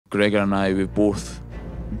Gregor and I, we've both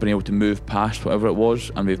been able to move past whatever it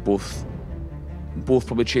was, and we've both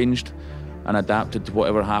probably changed and adapted to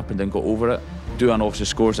whatever happened and got over it. Duan obviously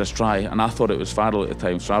scores this try, and I thought it was Farrell at the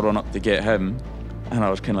time, so I run up to get him, and I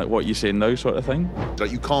was kind of like, what are you saying now, sort of thing.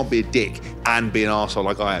 Like, you can't be a dick and be an arsehole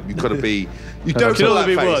like I am. You've got to be... You don't feel that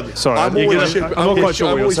face. Sorry, I'm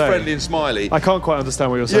always friendly and smiley. I can't quite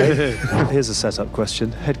understand what you're saying. Here's a setup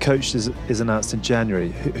question. Head coach is announced in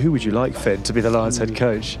January. Who would you like, Finn, to be the Lions head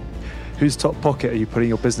coach? Whose top pocket are you putting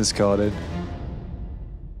your business card in?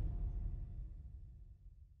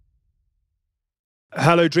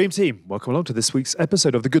 Hello, Dream Team. Welcome along to this week's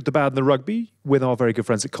episode of The Good, The Bad and The Rugby with our very good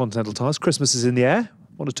friends at Continental Tires. Christmas is in the air.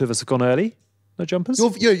 One or two of us have gone early. No jumpers?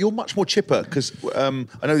 You're much more chipper, because I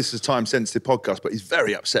know this is a time-sensitive podcast, but he's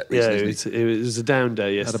very upset recently. Yeah, it was a down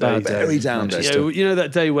day yesterday. Had a bad day. Very down day. You know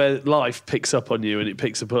that day where life picks up on you and it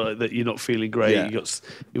picks up that you're not feeling great. Yeah.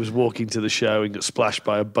 He was walking to the show and got splashed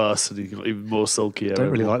by a bus and he got even more sulky. I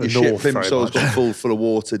don't really like the Your north shit very plimsolls much. got full of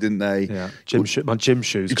water, didn't they? Yeah. My gym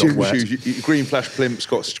shoes Your got gym wet. shoes, your green flash plimps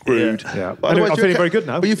got screwed. Yeah. But Anyway, otherwise, I'm feeling very good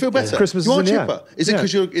now. But you feel better. Christmas you is are in the air. chipper. Is it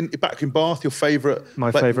because you're back in Bath, your favourite...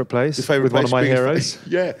 My favourite place, your favourite with one place of my being- heroes.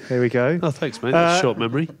 Yeah. Here we go. Oh, thanks, mate. That's short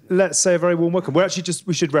memory. Let's say a very warm welcome.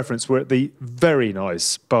 We should reference, we're at the very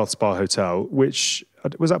nice Bath Spa Hotel, which,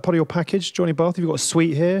 was that part of your package, Johnny Bath? Have you got a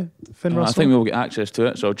suite here, Finn Russell? I think we'll get access to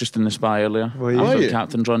it, so just in the spa earlier. Were After you? the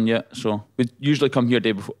captain's run yet, so we usually come here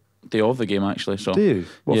day of the game, actually. So Do you?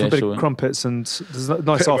 What, for yeah, a bit so of crumpets and there's a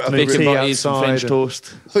nice afternoon bacon tea butties and outside? French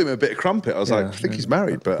toast. I thought you meant a bit of crumpet. I was like, I think he's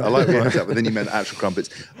married, but I like that. But then you meant actual crumpets.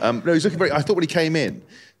 No, he's looking very... I thought when he came in,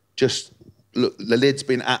 just... Look, the lid's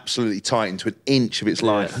been absolutely tightened to an inch of its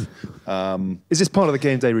life. Is this part of the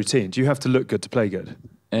game day routine? Do you have to look good to play good?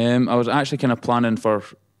 I was actually kind of planning for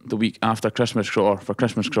the week after Christmas, or for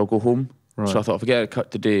Christmas, because I'll go home. Right. So I thought if I get it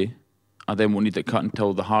cut today, I then won't need it cut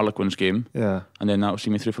until the Harlequins game. Yeah. And then that'll see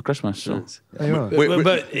me through for Christmas. So There you are.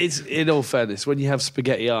 But it's, in all fairness, when you have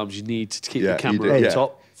spaghetti arms, you need to keep Yeah, the camera you on do, the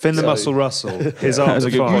top. Finn the Muscle Russell. His arms are That's a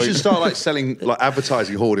good fine. You should start like selling like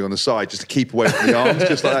advertising hoarding on the side just to keep away from the arms,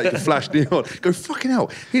 just like that. You can flash neon. Go, fucking hell,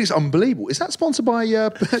 he's unbelievable. Is that sponsored by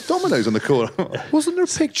Domino's on the corner? Wasn't there a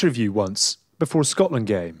picture of you once before a Scotland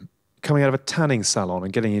game coming out of a tanning salon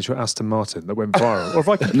and getting into an Aston Martin that went viral? Or have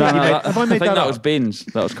I completely have I I made think that up? was Baines.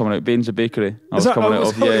 That was coming out. Baines the bakery. That Is was that coming out was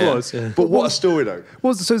of. what Yeah, it yeah. was? But what a story though. So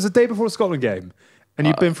it was the day before a Scotland game and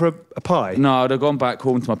you'd been for a pie? No, I'd have gone back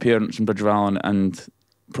home to my parents in Bridgevallon and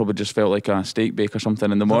probably just felt like a steak bake or something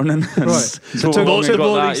in the morning. Right. So So took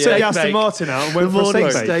got that, the yeah. Aston Martin out and went for a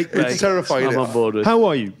steak bake. It's terrifying. I'm isn't it? on board with. How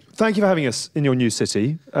are you? Thank you for having us in your new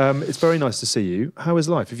city. It's very nice to see you. How is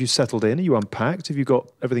life? Have you settled in? Are you unpacked? Have you got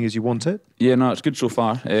everything as you want it? Yeah, no, it's good so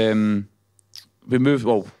far. We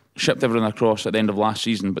shipped everything across at the end of last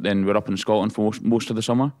season, but then we're up in Scotland for most of the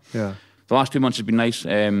summer. Yeah. The last 2 months has been nice.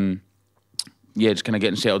 Just kind of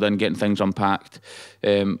getting settled in, getting things unpacked.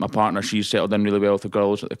 My partner, she's settled in really well with the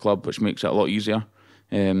girls at the club, which makes it a lot easier.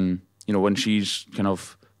 When she's kind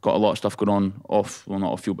of got a lot of stuff going on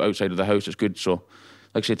not off field, but outside of the house, it's good. So,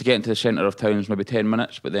 like I say, to get into the centre of town is maybe 10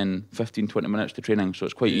 minutes, but then 15, 20 minutes to training, so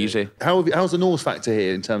it's quite easy. How's the noise factor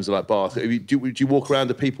here in terms of like Bath? Do you walk around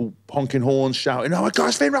to people honking horns, shouting, "Oh my God,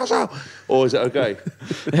 it's Finn Russell," or is it okay?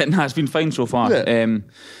 No, it's been fine so far. Yeah.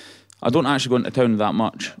 I don't actually go into town that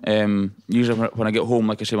much. Usually when I get home,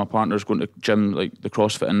 like I say, my partner's going to gym, like the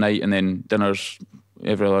CrossFit at night, and then dinners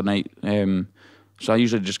every other night. So I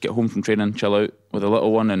usually just get home from training, chill out with the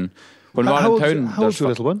little one, and when we're in town... How old's your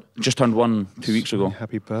little one? Just turned 1 2 weeks ago.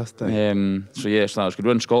 Happy birthday. So that was good.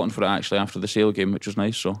 We're in Scotland for it actually after the Sale game, which was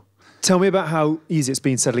nice. So Tell me about how easy it's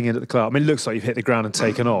been settling in at the club. I mean, it looks like you've hit the ground and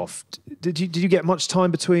taken off. Did you get much time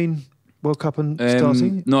between World Cup and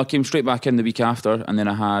starting? No, I came straight back in the week after, and then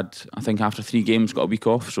I think after 3 games, got a week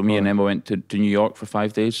off. So me and Emma went to New York for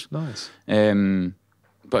 5 days. Nice.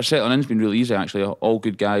 But settling in's been really easy actually. All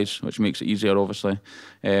good guys, which makes it easier obviously.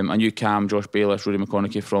 I knew Cam, Josh Bayless, Rudy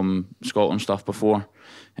McConaughey from Scotland stuff before.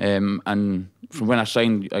 And from when I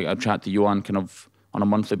signed, I'd chat to Johan kind of on a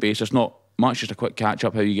monthly basis. Not much, just a quick catch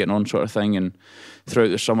up, how you getting on sort of thing. And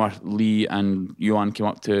throughout the summer, Lee and Johan came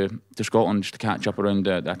up to Scotland just to catch up around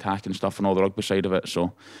the attack and stuff and all the rugby side of it.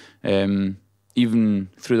 So even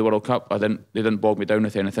through the World Cup, they didn't bog me down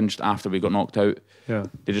with anything. Just after we got knocked out,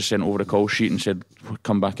 they just sent over a call sheet and said,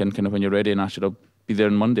 "Come back in kind of when you're ready." And I said, "I'll be there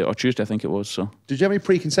on Monday or Tuesday," I think it was. So, did you have any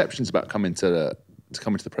preconceptions about coming to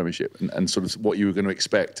the Premiership and sort of what you were going to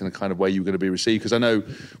expect and the kind of way you were going to be received? Because I know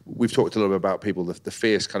we've talked a little bit about people, the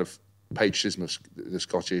fierce kind of patriotism of the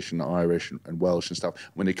Scottish and the Irish and Welsh and stuff.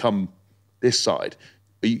 When they come this side,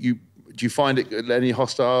 do you find it any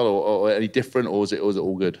hostile or any different, or is it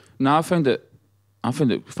all good? No, I found it I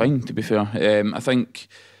found it fine, to be fair. I think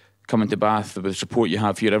coming to Bath with the support you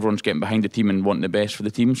have here, everyone's getting behind the team and wanting the best for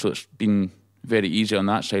the team, so it's been very easy on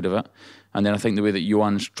that side of it. And then I think the way that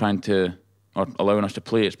Johan's trying to, or allowing us to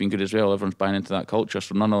play, it's been good as well. Everyone's buying into that culture,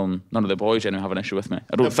 so none of the boys anyway have an issue with me.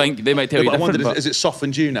 I don't think they might tell you but I different. wondered, has it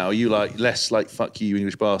softened you now? Are you like less like fuck you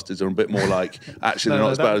English bastards, or a bit more like actually they're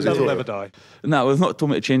not as bad as they That'll thought? never die. No, they've not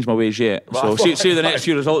told me to change my ways yet. So see the next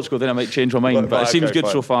few results go, then I might change my mind. But it seems good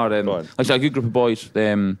so far. Like I said, a good group of boys.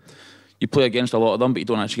 You play against a lot of them, but you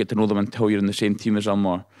don't actually get to know them until you're in the same team as them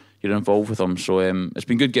or you're involved with them. So it's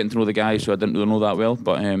been good getting to know the guys who I didn't really know that well.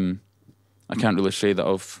 But I can't really say that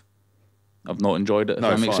I've not enjoyed it. If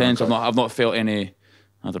that makes sense. Okay. I've not felt any.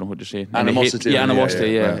 I don't know what to say. Animosity.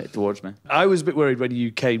 Animosity towards me. I was a bit worried when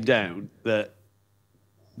you came down that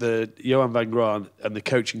the Johan van Graan and the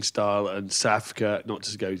coaching style and South Africa, not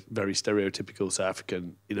to go very stereotypical South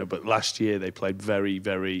African, but last year they played very,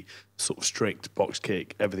 very sort of strict box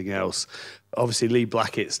kick, everything else. Obviously, Lee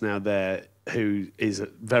Blackett's now there, who is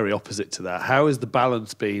very opposite to that. How has the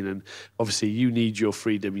balance been? And obviously, you need your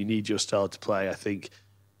freedom, you need your style to play. I think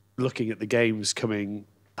looking at the games coming,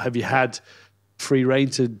 have you had free reign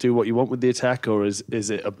to do what you want with the attack, or is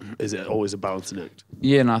it always a balancing act?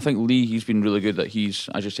 Yeah, and I think Lee, he's been really good that he's,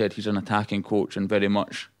 as you said, he's an attacking coach and very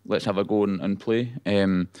much let's have a go and play.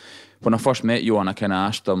 When I first met Johan, I kind of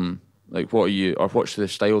asked him, like, what's the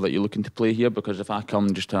style that you're looking to play here? Because if I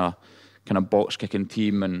come just to a kind of box kicking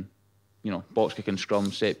team and box kicking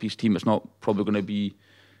scrum set piece team, it's not probably going to be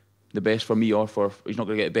the best for me, he's not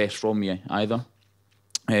going to get the best from me either.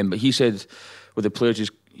 But he said with the players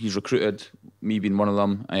he's recruited, me being one of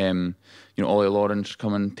them, Ollie Lawrence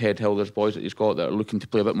coming, Ted Hill, there's boys that he's got that are looking to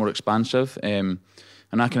play a bit more expansive. And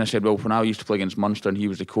I kind of said, well, when I used to play against Munster and he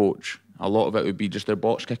was the coach, a lot of it would be just their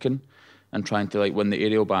box kicking and trying to win the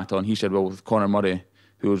aerial battle. And he said, well, with Conor Murray,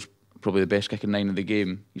 who was probably the best kicking nine of the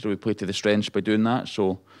game, he's already played to the strengths by doing that.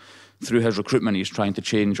 So through his recruitment, he's trying to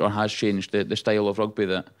change, or has changed, the style of rugby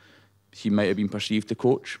that he might have been perceived to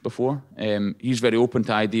coach before. He's very open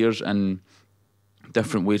to ideas and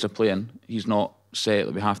different ways of playing. He's not set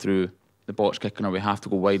that we have to do the box kicking or we have to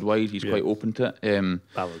go wide. He's quite open to it.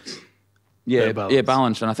 Balance. Yeah,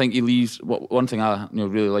 balance. And I think he leaves. One thing I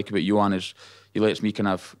really like about Johan is he lets me kind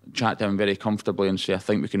of chat to him very comfortably and say, I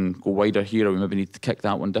think we can go wider here, or we maybe need to kick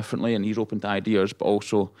that one differently. And he's open to ideas, but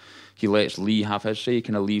also he lets Lee have his say. He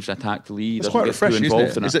kind of leaves attack to Lee. It's quite refreshing,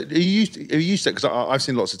 isn't it? Are you used to it? Because I've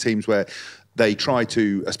seen lots of teams where they try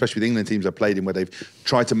to, especially with England teams I've played in, where they've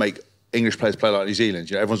tried to make English players play like New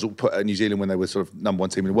Zealand. Everyone's put New Zealand when they were sort of number one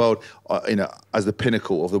team in the world, as the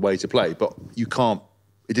pinnacle of the way to play. But you can't.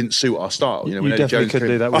 It didn't suit our style. You definitely couldn't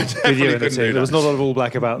do that with you in the team. There was not a lot of all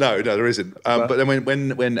black about. No, there isn't. But then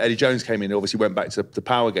when Eddie Jones came in, it obviously went back to the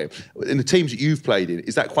power game. In the teams that you've played in,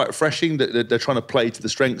 is that quite refreshing that they're trying to play to the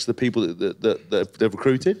strengths of the people that they've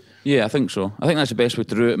recruited? Yeah, I think so. I think that's the best way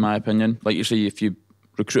to do it, in my opinion. Like you say, if you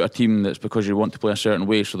recruit a team, that's because you want to play a certain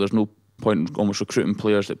way, so there's no point in almost recruiting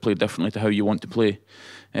players that play differently to how you want to play.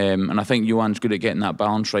 And I think Johan's good at getting that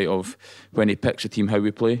balance right of when he picks a team, how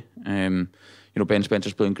we play. Ben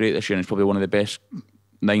Spencer's playing great this year and he's probably one of the best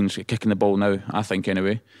nines kicking the ball now, I think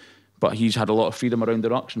anyway. But he's had a lot of freedom around the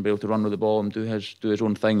rucks and be able to run with the ball and do his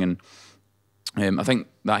own thing. And I think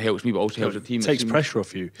that helps me, but also helps the team. It takes pressure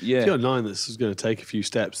off you. Yeah. If you're a nine that's going to take a few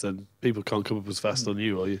steps, then people can't come up as fast on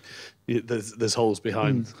you, or there's holes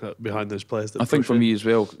behind those players. That I think for me as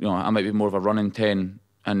well, I might be more of a running 10,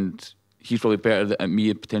 and he's probably better at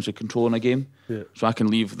me potentially controlling a game. Yeah. So I can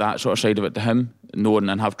leave that sort of side of it to him, knowing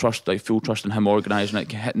and have trust, full trust in him organising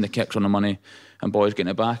it, hitting the kicks on the money, and boys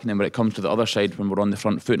getting it back. And then when it comes to the other side, when we're on the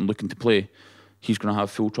front foot and looking to play, he's going to have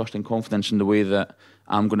full trust and confidence in the way that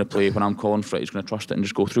I'm going to play. When I'm calling for it, he's going to trust it and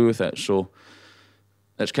just go through with it. So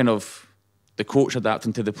it's kind of the coach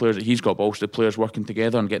adapting to the players that he's got, but also the players working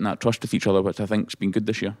together and getting that trust with each other, which I think's been good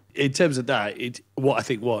this year. In terms of that, what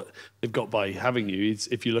they've got by having you is,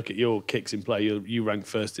 if you look at your kicks in play, you rank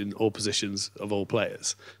first in all positions of all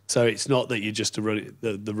players. So it's not that you're just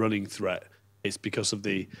the running threat. It's because of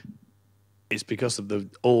the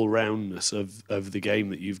all-roundness of the game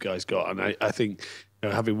that you've guys got. And I think,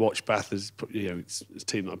 having watched Bath as it's a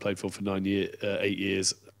team that I played for 8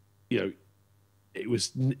 years, it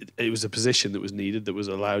was a position that was needed, that was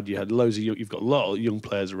allowed. You had you've got a lot of young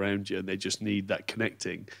players around you, and they just need that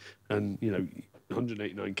connecting. And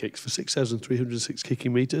 189 kicks for 6,306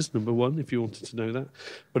 kicking meters, number one, if you wanted to know that.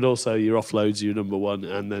 But also your offloads, you're number one,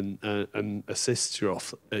 and then and assists, you're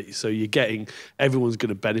off. So you're getting, everyone's going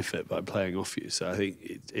to benefit by playing off you. So I think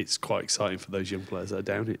it's quite exciting for those young players that are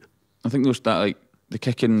down here. I think the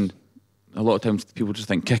kicking a lot of times people just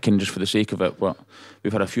think kicking just for the sake of it, but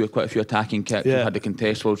we've had quite a few attacking kicks. Yeah. We've had the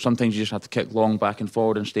contest. Well, sometimes you just have to kick long back and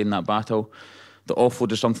forward and stay in that battle. The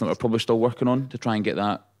offload is something that we're probably still working on to try and get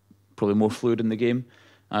that probably more fluid in the game,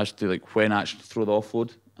 as to like when actually to throw the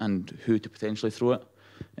offload and who to potentially throw it.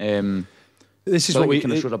 This is so what we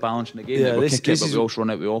kind of show a balance in the game. Yeah, we this kick it, but is- we also run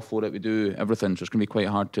it, we offload it, we do everything. So it's going to be quite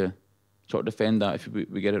hard to sort of defend that if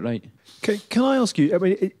we get it right. Can I ask you? I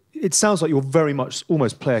mean, it sounds like you're very much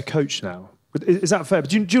almost player coach now. Is that fair?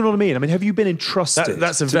 But do you know what I mean? I mean, have you been entrusted?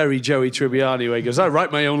 That's a very Joey Tribbiani way. He goes, I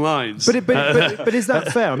write my own lines. But is that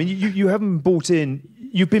fair? I mean, you haven't bought in.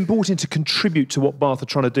 You've been brought in to contribute to what Bath are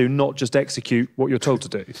trying to do, not just execute what you're told to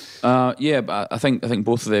do. Yeah, but I think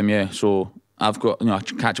both of them. Yeah, so I've got I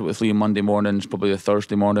catch up with Liam Monday mornings, probably the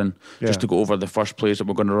Thursday morning, just to go over the first plays that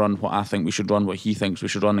we're going to run, what I think we should run, what he thinks we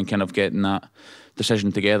should run, and kind of getting that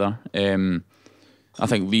decision together. I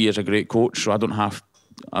think Lee is a great coach, so I'm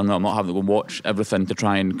not having to go and watch everything to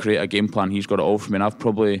try and create a game plan. He's got it all for me, and I've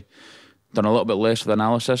probably done a little bit less of the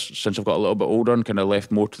analysis since I've got a little bit older and kind of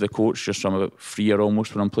left more to the coach, just so I'm a bit freer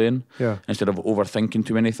almost when I'm playing, instead of overthinking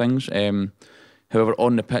too many things. However,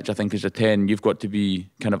 on the pitch, I think as a 10, you've got to be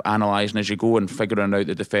kind of analysing as you go and figuring out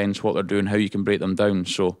the defence, what they're doing, how you can break them down.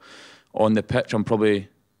 So on the pitch, I'm probably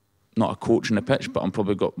not a coach on the pitch, but I'm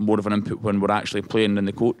probably got more of an input when we're actually playing than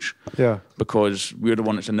the coach. Yeah. Because we're the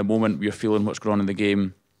one that's in the moment, we're feeling what's going on in the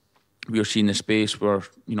game, we're seeing the space, we're,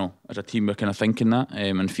 as a team, we're kind of thinking that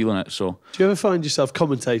and feeling it. So Do you ever find yourself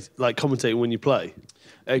commentating when you play?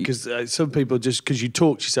 Because some people, just because you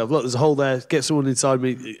talk to yourself, look, there's a hole there, get someone inside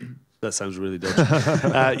me. That sounds really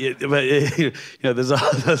dodgy. There's a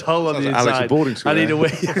hole on the inside. Alex, a boarding school. I need a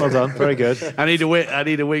wing. Well done, very good. I need a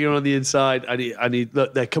winger on the inside. I need.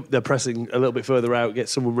 Look, they're pressing a little bit further out. Get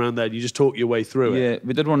someone around there. And you just talk your way through it. Yeah,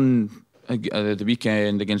 we did one the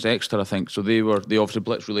weekend against Exeter, I think. So they obviously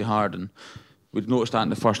blitzed really hard, and we'd noticed that in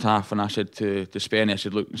the first half. And I said to Spenny, I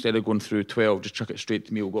said, look, instead of going through 12, just chuck it straight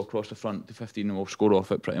to me. We'll go across the front to 15, and we'll score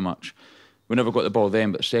off it pretty much. We never got the ball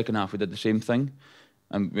then, but the second half we did the same thing.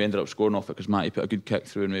 And we ended up scoring off it because Matty put a good kick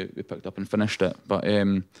through and we picked up and finished it. But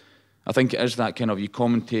I think it is that kind of, you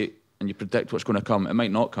commentate and you predict what's going to come. It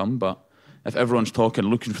might not come, but if everyone's talking,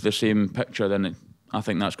 looking for the same picture, then I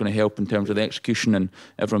think that's going to help in terms of the execution and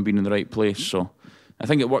everyone being in the right place. So I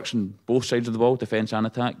think it works on both sides of the ball, defence and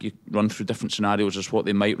attack. You run through different scenarios as what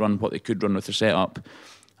they might run, what they could run with the setup.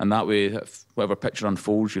 And that way, if whatever picture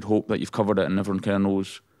unfolds, you'd hope that you've covered it and everyone kind of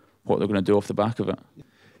knows what they're going to do off the back of it.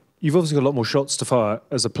 You've obviously got a lot more shots to fire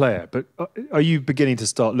as a player, but are you beginning to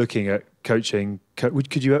start looking at coaching? Can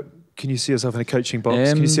you see yourself in a coaching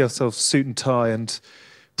box? Can you see yourself suit and tie and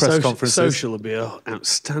press conferences? Social would be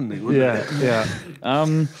outstanding, wouldn't it? Yeah.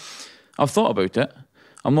 I've thought about it.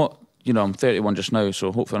 I'm not, I'm 31 just now,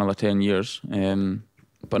 so hopefully another 10 years.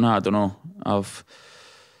 But no, I don't know. I've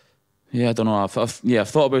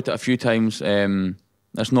thought about it a few times.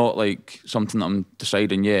 It's not like something that I'm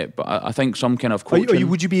deciding yet, but I think some kind of coaching.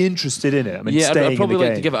 Would you be interested in it? I mean, yeah, I'd probably like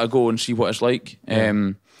game. to give it a go and see what it's like. Yeah.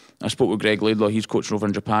 I spoke with Greg Laidlaw, he's coaching over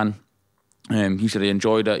in Japan. He said he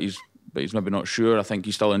enjoyed it, but he's maybe not sure. I think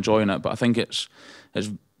he's still enjoying it, but I think it's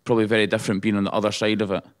probably very different being on the other side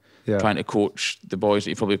of it, trying to coach the boys that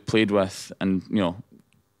you probably played with, and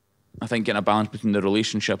I think getting a balance between the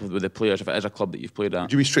relationship with the players, if it is a club that you've played at.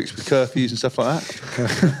 Would you be strict with curfews and stuff like that?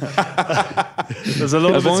 There's a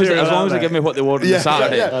lot as long as they give me what they want on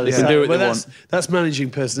Saturday, they can do what they want. That's managing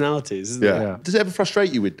personalities, isn't it? Yeah. Does it ever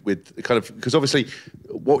frustrate you with kind of, because obviously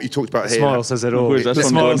what you talked about here. Smile says it all. The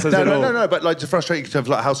smile says it all. No, but like to frustrate you in terms of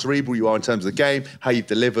like how cerebral you are in terms of the game, how you've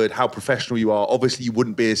delivered, how professional you are. Obviously you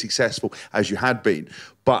wouldn't be as successful as you had been,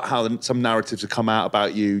 but how some narratives have come out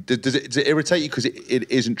about you. Does it irritate you because it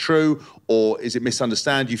isn't true, or is it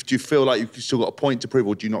misunderstand? Do you feel like you've still got a point to prove,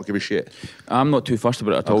 or do you not give a shit? I'm not too fussed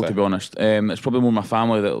about it at all, to be honest. It's probably more my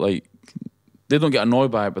family that like, they don't get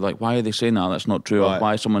annoyed by it, but like, why are they saying that? That's not true. Right. Or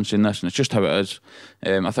why is someone saying this? And it's just how it is.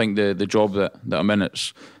 I think the job that I'm in,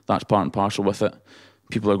 that's part and parcel with it.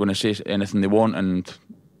 People are going to say anything they want, and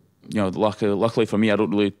luckily for me, I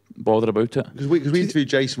don't really bother about it. Because we interviewed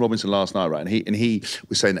Jason Robinson last night, right? And he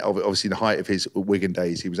was saying that obviously the height of his Wigan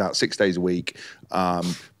days, he was out 6 days a week,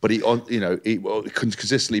 but he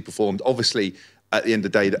consistently performed. Obviously, at the end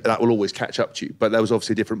of the day, that will always catch up to you. But there was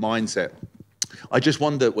obviously a different mindset. I just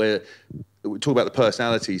wonder where we talk about the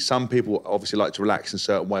personality. Some people obviously like to relax in a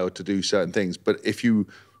certain way or to do certain things. But if you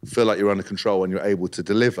feel like you're under control and you're able to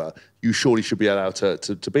deliver, you surely should be allowed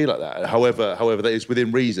to be like that. However, that is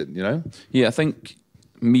within reason, Yeah, I think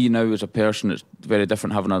me now as a person, it's very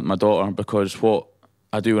different having my daughter, because what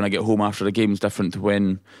I do when I get home after the game is different to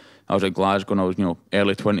when I was at Glasgow and I was,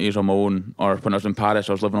 early 20s on my own, or when I was in Paris,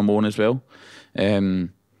 I was living on my own as well.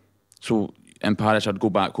 So in Paris, I'd go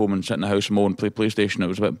back home and sit in the house on my own, play PlayStation. It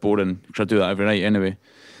was a bit boring because I do that every night anyway.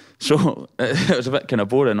 So it was a bit kind of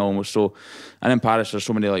boring almost. So, and in Paris, there's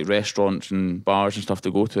so many like restaurants and bars and stuff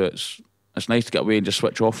to go to. It's nice to get away and just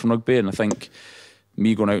switch off from rugby. And I think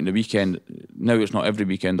me going out in the weekend, now it's not every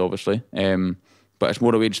weekend, obviously, but it's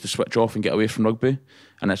more a way just to switch off and get away from rugby.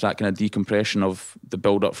 And it's that kind of decompression of the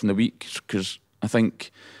build-up from the week. Because I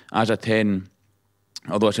think as a 10,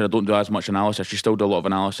 although I said I don't do as much analysis, you still do a lot of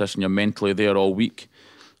analysis and you're mentally there all week.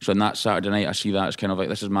 So on that Saturday night, I see that as kind of like,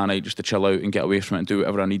 this is my night just to chill out and get away from it and do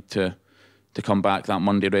whatever I need to come back that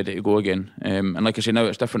Monday ready to go again. And like I say, now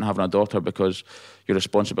it's different having a daughter because your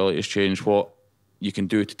responsibilities change. What you can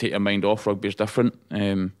do to take your mind off rugby is different.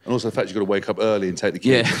 And also the fact you've got to wake up early and take the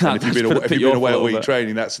kids. Yeah, and if you've been away all week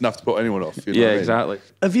training, that's enough to put anyone off. You know what I mean? Exactly.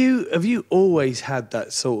 Have you always had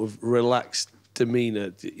that sort of relaxed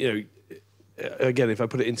demeanour? Again, if I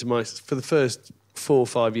put it into for the first 4 or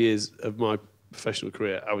 5 years of my professional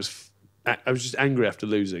career, I was just angry after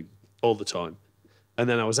losing all the time. And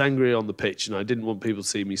then I was angry on the pitch and I didn't want people to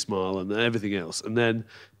see me smile and everything else. And then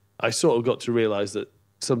I sort of got to realise that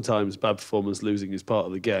sometimes bad performance, losing is part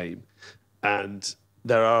of the game. And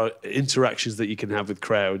there are interactions that you can have with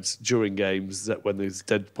crowds during games that when there's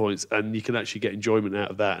dead points, and you can actually get enjoyment out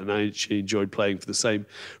of that. And I actually enjoyed playing for the same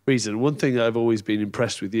reason. One thing that I've always been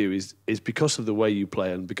impressed with you is because of the way you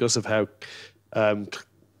play and because of how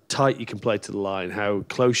tight you can play to the line, how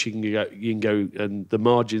close you can go, and the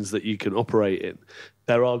margins that you can operate in.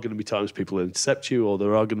 There are going to be times people intercept you, or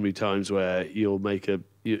there are going to be times where you'll make a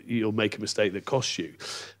mistake that costs you.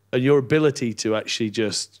 And your ability to actually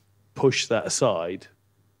just push that aside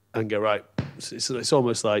and go, right, it's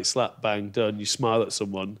almost like slap, bang, done. You smile at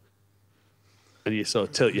someone and you sort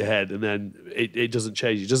of tilt your head, and then it doesn't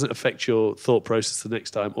change. It doesn't affect your thought process the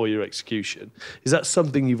next time or your execution. Is that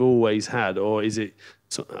something you've always had, or is it...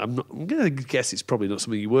 So I'm going to guess it's probably not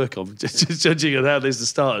something you work on, just judging on how this has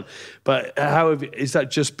started. But is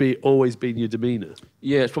that just always been your demeanour?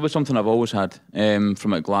 Yeah, it's probably something I've always had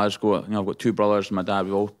from at Glasgow. I've got 2 brothers and my dad.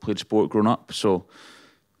 We've all played sport growing up, so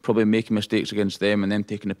probably making mistakes against them and them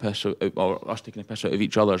taking the piss out, or us taking the piss out of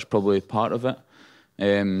each other is probably part of it.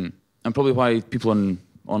 And probably why people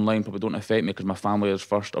online probably don't affect me, because my family is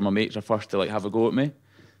first, or my mates are first to like have a go at me,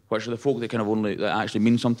 which are the folk that kind of only that actually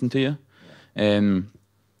mean something to you.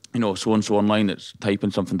 So-and-so online that's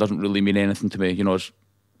typing something doesn't really mean anything to me.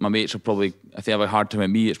 My mates are probably, if they have a hard time with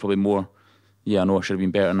me, it's probably more, I know I should have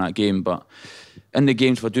been better in that game. But in the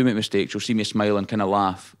games, if I do make mistakes, you'll see me smile and kind of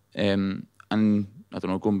laugh. And I don't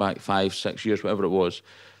know, going back 5, 6 years, whatever it was,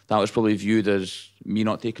 that was probably viewed as me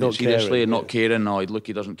not taking it seriously and not caring. Oh, look,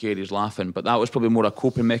 he doesn't care, he's laughing. But that was probably more a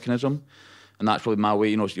coping mechanism. And that's probably my way.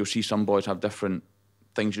 You'll see some boys have different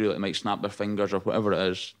things you do, like might snap their fingers or whatever it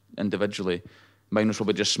is individually. Mine was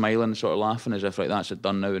probably just smiling, sort of laughing, as if like that's it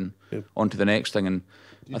done now and on to the next thing. And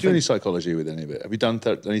do you do any psychology with any of it? Have you done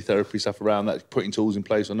any therapy stuff around that, putting tools in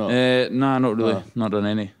place or not? No, not really. Not done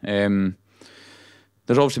any.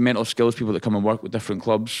 There's obviously mental skills people that come and work with different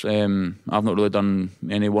clubs. I've not really done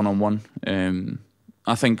any one-on-one.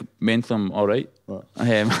 I think mentally I'm all right.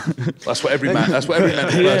 That's what every mental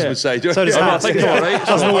person would say. So does I think I'm all right.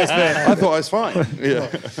 Doesn't always fit. I thought I was fine. Yeah.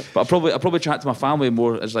 But I probably chat to my family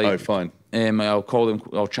more as like, oh, fine. I'll call them,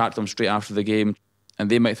 I'll chat to them straight after the game, and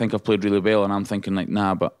they might think I've played really well, and I'm thinking like,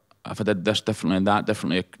 nah, but if I did this differently and that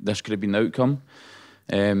differently, this could have been the outcome.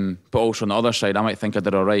 But also on the other side, I might think I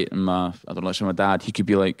did all right, and I don't know, let's say my dad, he could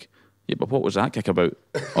be like, yeah, but what was that kick about?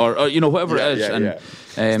 or whatever it is.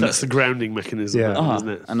 That's the grounding mechanism, isn't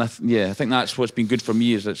it? And I think that's what's been good for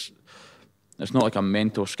me, is it's not like a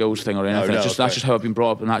mental skills thing or anything. That's just how I've been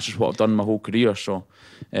brought up, and that's just what I've done my whole career. So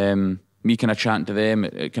me kind of chatting to them,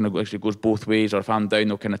 it kind of actually goes both ways. Or if I'm down,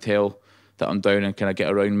 they'll kind of tell that I'm down and kind of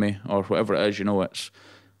get around me, or whatever it is.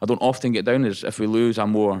 I don't often get down. If we lose,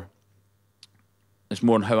 it's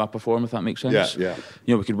more on how I perform, if that makes sense. Yeah.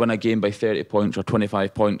 We could win a game by 30 points or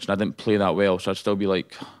 25 points, and I didn't play that well, so I'd still be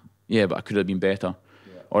like, yeah, but I could have been better.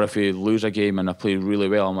 Yeah. Or if we lose a game and I play really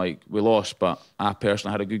well, I'm like, we lost, but I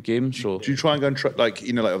personally had a good game. So do you try and go and like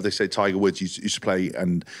they say Tiger Woods used to play,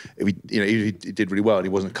 and if he did really well and he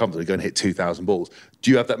wasn't comfortable, he'd go and hit 2,000 balls. Do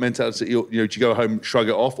you have that mentality? Do you go home, shrug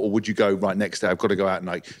it off, or would you go, right, next day I've got to go out and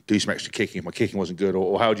like do some extra kicking if my kicking wasn't good,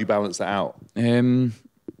 or how do you balance that out?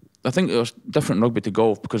 I think it was different in rugby to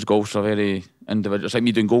golf, because golf's a very individual. It's like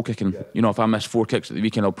me doing goal kicking. If I miss 4 kicks at the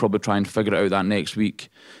weekend, I'll probably try and figure it out that next week.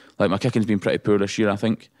 like my kicking's been pretty poor this year, I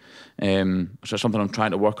think. So it's something I'm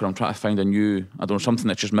trying to work on. I'm trying to find a new, I don't know, something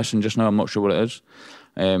that's just missing just now. I'm not sure what it is.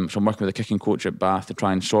 So I'm working with a kicking coach at Bath to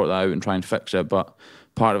try and sort that out and try and fix it. But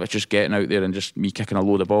part of it's just getting out there and just me kicking a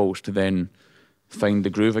load of balls to then find the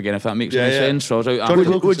groove again, if that makes any sense. So I was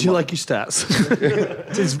out. Would you like your stats?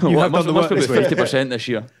 Must be 50% this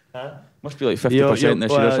year. Must be like 50%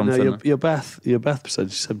 this year or something. No, your Bath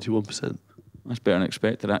percentage is 71%. That's better than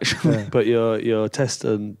expected, actually. Yeah. But your test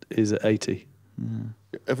is at 80.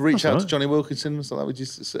 Ever reached out to Johnny Wilkinson or something? Would you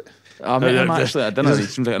say? I met him actually. I don't know. He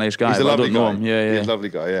seems like a nice guy. He's a lovely I don't know guy. him. Yeah. He's a lovely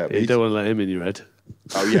guy. Yeah. You don't want to let him in your head.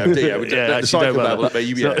 Oh yeah. The psychopath.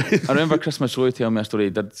 I remember Chris Massoli telling me a story. He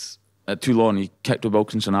did at Toulon. He kicked with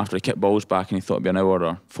Wilkinson after he kicked balls back, and he thought it'd be an hour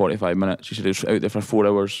or 45 minutes. He said he was out there for 4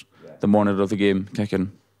 hours the morning of the game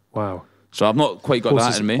kicking. Wow. So I've not quite got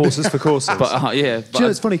that in me. Horses for courses. But yeah. Do you know,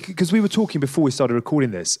 it's funny because we were talking before we started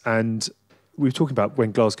recording this, and we were talking about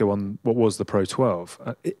when Glasgow won what was the Pro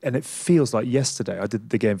 12, and it feels like yesterday. I did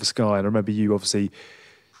the game for Sky, and I remember you obviously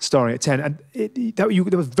starring at 10, and that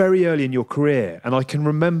was very early in your career. And I can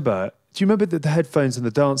remember. Do you remember the headphones and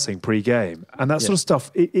the dancing pre-game and that sort of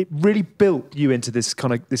stuff? It really built you into this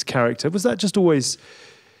this character. Was that just always?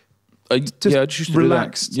 Just used to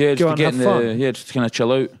relaxed, do that. Yeah, just go to get out and have fun. just to kind of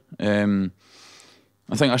chill out.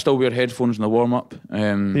 I think I still wear headphones in the warm up.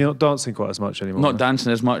 You're not dancing quite as much anymore. Not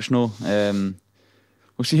dancing as much, no.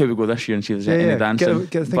 We'll see how we go this year and see if there's any dancing.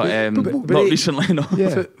 But not recently, no.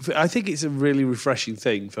 Yeah. I think it's a really refreshing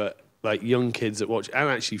thing for like young kids that watch and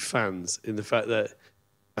actually fans in the fact that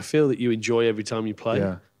I feel that you enjoy every time you play.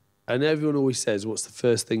 Yeah. And everyone always says, "What's the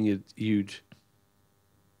first thing you'd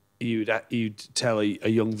tell a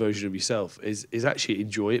young version of yourself?" Is actually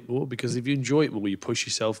enjoy it more, because if you enjoy it more, you push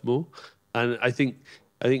yourself more. And I think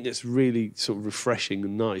it's really sort of refreshing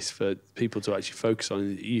and nice for people to actually focus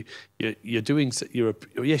on. You're a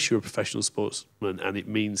professional sportsman, and it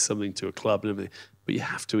means something to a club and everything, but you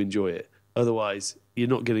have to enjoy it. Otherwise, you're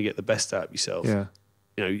not going to get the best out of yourself. Yeah.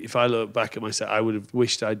 You know, if I look back at myself, I would have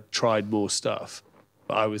wished I'd tried more stuff.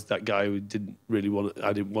 But I was that guy who didn't want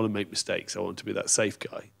to make mistakes. I wanted to be that safe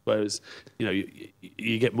guy. Whereas,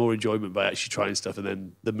 you get more enjoyment by actually trying stuff, and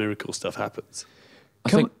then the miracle stuff happens. I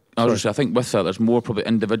think with that, there's more probably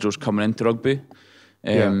individuals coming into rugby.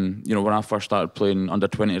 When I first started playing under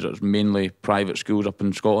 20s, it was mainly private schools up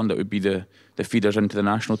in Scotland that would be the feeders into the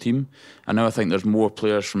national team. And now I think there's more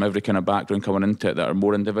players from every kind of background coming into it that are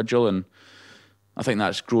more individual, and I think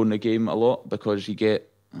that's grown the game a lot, because you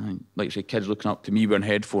get, like say, kids looking up to me wearing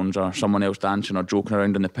headphones or someone else dancing or joking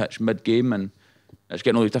around on the pitch mid-game, and it's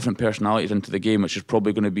getting all these different personalities into the game, which is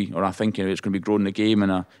probably going to be, or I think it's going to be growing the game in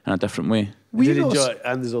a different way. We did enjoy it,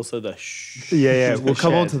 and there's also the Yeah, we'll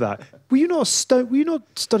come on to that. Were you not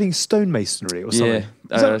studying stonemasonry or something?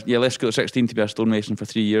 Yeah, left school at 16 to be a stonemason for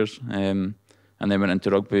 3 years, and then went into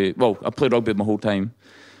rugby. Well, I played rugby my whole time,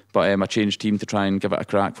 but I changed team to try and give it a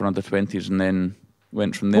crack for under 20s, and then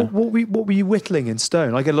went from there. What were you whittling in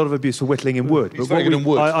stone? I get a lot of abuse for whittling in wood. He's very good in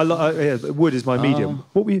wood. Wood is my medium.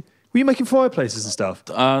 What were you? Were you making fireplaces and stuff?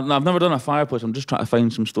 No, I've never done a fireplace. I'm just trying to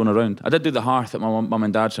find some stone around. I did do the hearth at my mum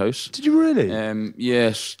and dad's house. Did you really?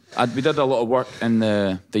 Yes. We did a lot of work in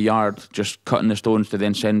the yard, just cutting the stones to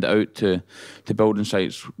then send it out to building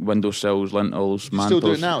sites, windowsills, lintels, mantles. Still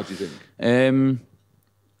do it now, do you think?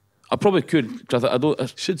 I probably could. Cause I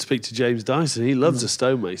don't. Should speak to James Dyson. He loves a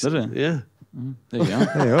stonemason. Does he? Yeah. There you are.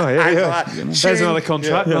 There you are. Yeah. There's another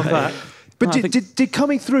contract. Love that. But did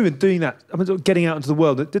coming through and doing that, I mean, getting out into the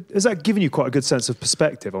world, has that given you quite a good sense of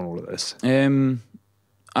perspective on all of this?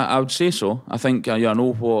 I would say so. I think I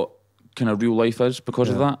know what kind of real life is because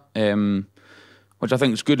of that, which I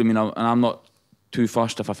think is good. I mean, I'm not too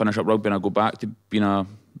fussed if I finish up rugby and I go back to being a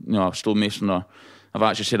stonemason, or I've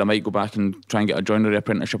actually said I might go back and try and get a joinery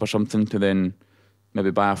apprenticeship or something to then maybe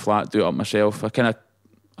buy a flat, do it up myself. I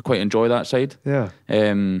quite enjoy that side. Yeah.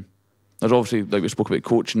 There's obviously, like we spoke about,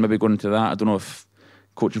 coaching, maybe going into that. I don't know if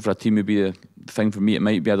coaching for a team would be the thing for me. It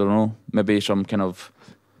might be, I don't know. Maybe some kind of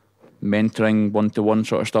mentoring, one-to-one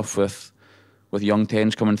sort of stuff with young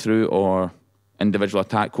 10s coming through, or individual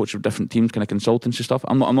attack coach of different teams, kind of consultancy stuff.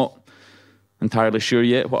 I'm not entirely sure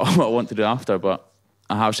yet what I want to do after, but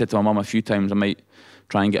I have said to my mum a few times I might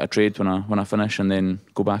try and get a trade when I finish and then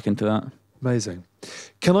go back into that. Amazing.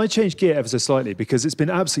 Can I change gear ever so slightly? Because it's been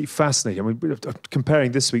absolutely fascinating. I mean,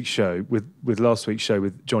 comparing this week's show with last week's show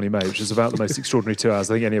with Johnny May, which is about the most extraordinary 2 hours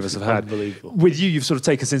I think any of us have had. Unbelievable. With you, you've sort of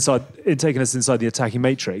taken us inside the attacking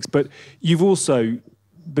matrix, but you've also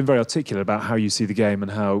been very articulate about how you see the game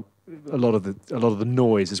and how a lot of the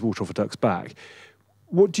noise is water off a duck's back.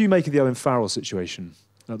 What do you make of the Owen Farrell situation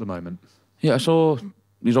at the moment? Yeah, I saw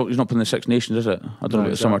he's not playing the Six Nations, is it? I don't know about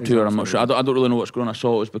the summer tour. I'm not sure. I don't really know what's going on. I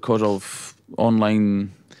saw it was because of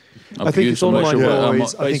online abuse. I think it's online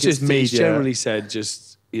noise. I think it's media. He's generally said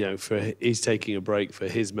just, he's taking a break for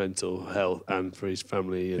his mental health and for his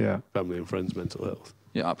family and friends' mental health.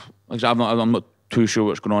 Yeah, like I'm not too sure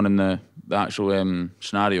what's going on in the actual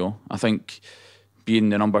scenario. I think being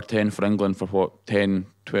the number 10 for England for 10,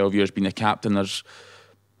 12 years, being the captain, there's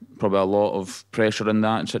probably a lot of pressure in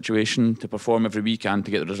that situation to perform every week and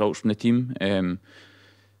to get the results from the team.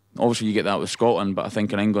 Obviously you get that with Scotland, but I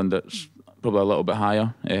think in England it's probably a little bit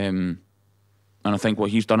higher. And I think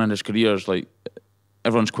what he's done in his career is like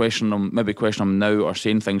everyone's questioning him now or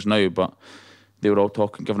saying things now, but they were all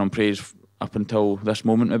giving him praise up until this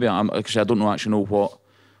moment. Maybe like I said, I don't actually know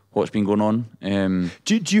what's been going on.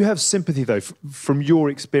 Do you have sympathy though from your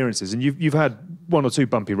experiences? And you've had one or two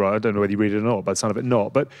bumpy rides. I don't know whether you read it or not, by the sound of it,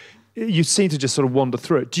 not. But you seem to just sort of wander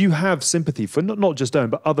through it. Do you have sympathy for not just Owen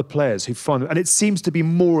but other players who find, and it seems to be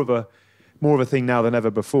more of a thing now than ever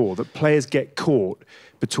before, that players get caught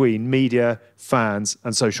between media, fans,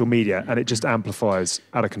 and social media, and it just amplifies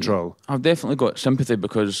out of control? I've definitely got sympathy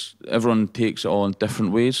because everyone takes it all in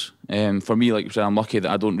different ways. For me, like you said, I'm lucky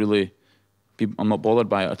that I'm not bothered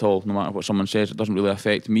by it at all. No matter what someone says, it doesn't really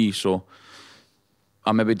affect me. So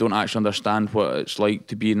I maybe don't actually understand what it's like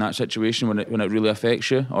to be in that situation when it really affects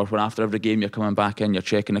you, or when after every game you're coming back in, you're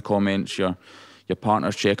checking the comments, your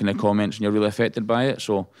partner's checking the comments, and you're really affected by it.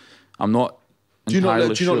 So I'm not. Do you not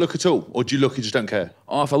look at all, or do you look and just don't care?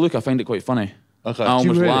 Oh, if I look, I find it quite funny. Okay. I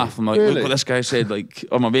almost really? laugh. I'm like, look what this guy said. Like,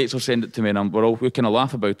 or my mates will send it to me, and we kind of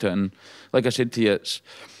laugh about it. And like I said to you, it's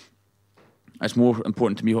more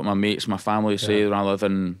important to me what my mates, my family say rather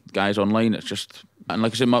than guys online. It's just, and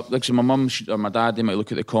like I said, my mum or my dad, they might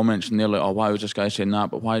look at the comments and they're like, oh, why was this guy saying that?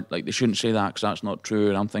 But why? Like, they shouldn't say that because that's not true.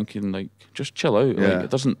 And I'm thinking, like, just chill out. Yeah. Like, it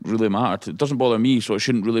doesn't really matter. It doesn't bother me, so it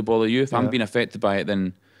shouldn't really bother you. If I'm being affected by it,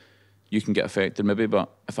 then you can get affected maybe.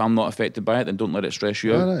 But if I'm not affected by it, then don't let it stress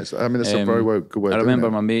you out. No, I mean, that's a very good way. I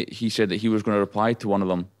remember my mate, he said that he was going to reply to one of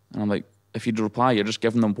them, and I'm like, if you reply, you're just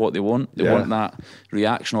giving them what they want. They want that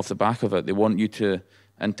reaction off the back of it. They want you to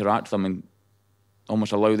interact with them and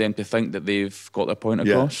almost allow them to think that they've got their point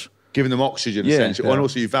across. Giving them oxygen, essentially. And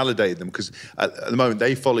also you validate them, because at the moment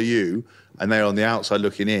they follow you and they're on the outside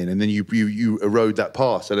looking in, and then you erode that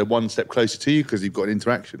path, so they're one step closer to you because you've got an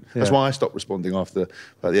interaction. That's why I stopped responding after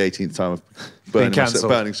about the 18th time of burning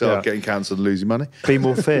myself, getting cancelled and losing money. Be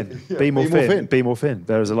more Finn. Be more Finn. Be more Finn.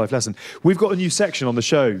 There is a life lesson. We've got a new section on the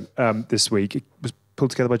show this week. It was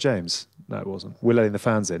pulled together by James. No, it wasn't. We're letting the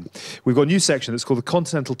fans in. We've got a new section that's called the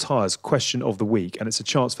Continental Tires Question of the Week, and it's a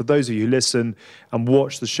chance for those of you who listen and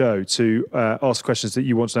watch the show to ask questions that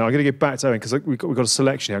you want to know. I'm going to get back to Owen because we've got a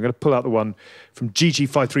selection here. I'm going to pull out the one from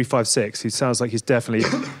GG5356, who sounds like he's definitely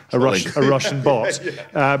a Russian bot.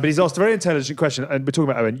 But he's asked a very intelligent question, and we're talking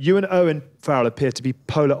about Owen. You and Owen Farrell appear to be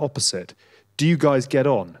polar opposite. Do you guys get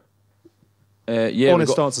on?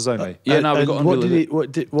 Honest answers only. We got on really.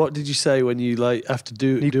 What did you say when you after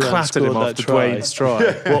you clattered him after Dwayne's try?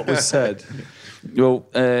 What was said? Well,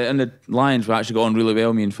 in the Lions, we actually got on really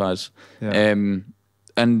well, me and Faz. Yeah.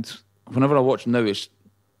 And whenever I watch him now,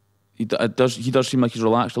 he does seem like he's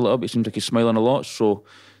relaxed a little bit. It seems like he's smiling a lot. So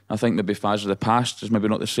I think maybe Faz of the past is maybe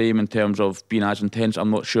not the same in terms of being as intense.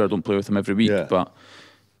 I'm not sure. I don't play with him every week, but.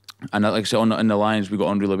 And like I said, in the Lions, we got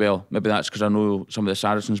on really well. Maybe that's because I know some of the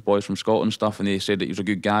Saracens boys from Scotland and stuff, and they said that he was a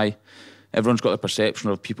good guy. Everyone's got a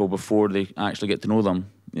perception of people before they actually get to know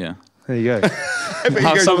them. Yeah. There you go.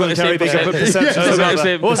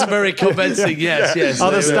 Wasn't very convincing. Yes.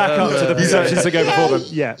 Other stack up to the perceptions that go before them.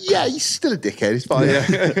 Yeah, he's still a dickhead. It's fine. Yeah.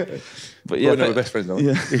 But we're not the best friends, though.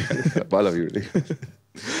 Yeah. But I love you, really.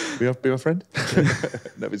 Be my friend?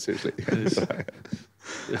 No, but seriously.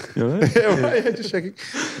 You all right? Yeah, just checking.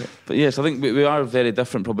 But yes, I think we are very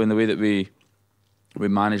different probably in the way that we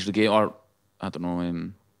manage the game, or I don't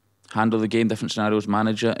know, handle the game, different scenarios,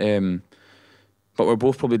 manage it. But we're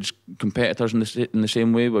both probably just competitors in the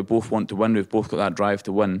same way. We both want to win. We've both got that drive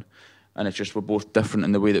to win. And it's just we're both different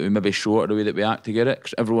in the way that we maybe show it or the way that we act to get it.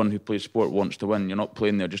 Because everyone who plays sport wants to win. You're not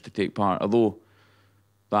playing there just to take part. Although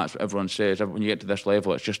that's what everyone says. When you get to this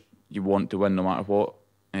level, it's just you want to win no matter what.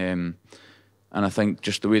 And I think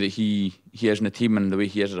just the way that he is in the team and the way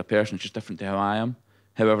he is as a person is just different to how I am.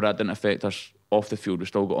 However, that didn't affect us off the field. We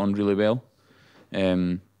still got on really well.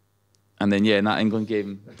 And then, in that England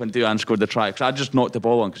game, when Duan scored the try, because I just knocked the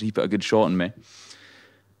ball on because he put a good shot on me.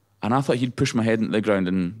 And I thought he'd push my head into the ground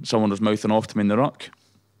and someone was mouthing off to me in the ruck.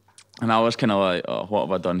 And I was kind of like, oh, what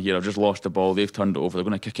have I done here? I've just lost the ball. They've turned it over. They're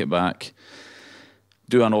going to kick it back.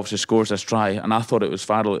 Duan obviously scores this try. And I thought it was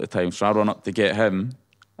Farrell at the time. So I run up to get him.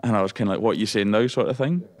 And I was kind of like, what are you saying now, sort of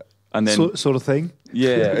thing. And then sort of thing.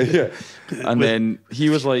 Yeah. And then he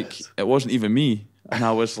was like, it wasn't even me. And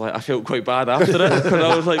I was like, I felt quite bad after it because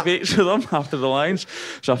I was like mates with them after the lines.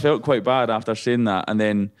 So I felt quite bad after saying that. And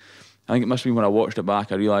then I think it must have been when I watched it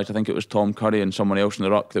back, I realised I think it was Tom Curry and someone else in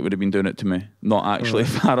the ruck that would have been doing it to me. Not actually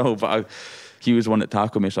Farrell, but he was the one that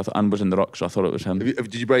tackled me and was in the ruck, so I thought it was him.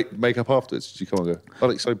 Did you make up afterwards? Did you come and go,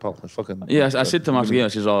 Alex, sorry, pal, Yeah, I said to him after the game, I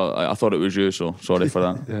said, I thought it was you, so sorry for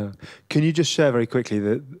that. Yeah. Can you just share very quickly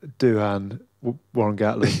the Doohan, Warren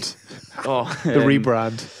Gatland, the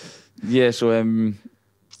rebrand? Yeah, so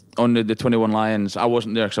on the 21 Lions, I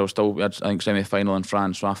wasn't there because I was still, I think, semi-final in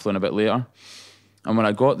France, so I flew in a bit later. And when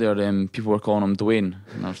I got there, people were calling him Dwayne.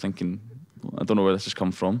 And I was thinking, I don't know where this has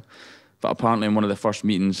come from. But apparently in one of the first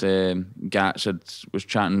meetings, Gats was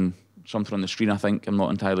chatting something on the screen, I think. I'm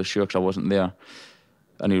not entirely sure because I wasn't there.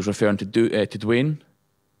 And he was referring to Dwayne.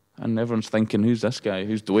 And everyone's thinking, who's this guy?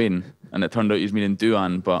 Who's Dwayne? And it turned out he's meaning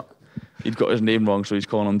Doohan, but he'd got his name wrong, so he's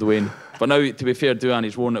calling him Dwayne. But now, to be fair, Doohan,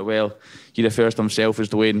 he's worn it well. He refers to himself as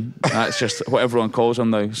Dwayne. That's just what everyone calls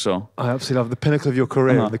him now. So I absolutely love the pinnacle of your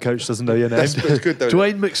career when the coach doesn't know your name. It's good though.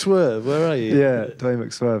 Dwayne McSwerve, where are you? Yeah, Dwayne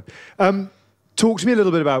McSwerve. Talk to me a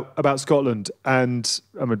little bit about Scotland and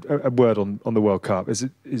a word on the World Cup. Is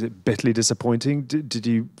it bitterly disappointing? Did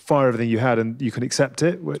you fire everything you had and you can accept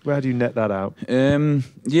it? Where do you net that out?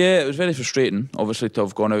 Yeah, it was very frustrating, obviously, to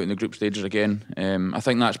have gone out in the group stages again. I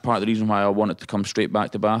think that's part of the reason why I wanted to come straight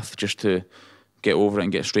back to Bath, just to get over it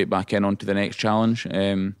and get straight back in onto the next challenge. Which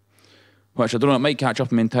I don't know, it might catch up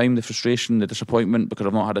with me in time, the frustration, the disappointment, because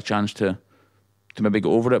I've not had a chance to maybe get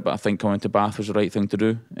over it, but I think coming to Bath was the right thing to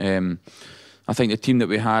do. I think the team that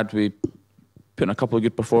we had, we put in a couple of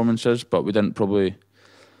good performances, but we didn't probably,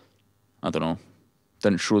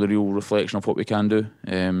 didn't show the real reflection of what we can do.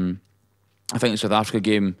 I think the South Africa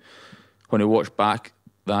game, when we watched back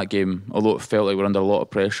that game, although it felt like we were under a lot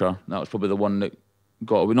of pressure, that was probably the one that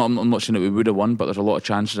got. I'm not saying that we would have won, but there's a lot of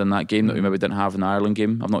chances in that game that we maybe didn't have in the Ireland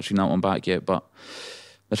game. I've not seen that one back yet, but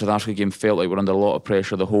the South Africa game felt like we were under a lot of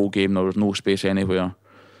pressure the whole game. There was no space anywhere.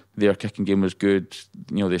 Their kicking game was good.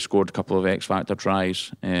 They scored a couple of X-Factor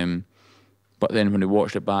tries. But then when we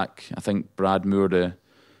watched it back, I think Brad Moore, the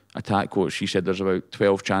attack coach, he said there's about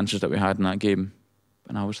 12 chances that we had in that game.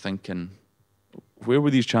 And I was thinking, where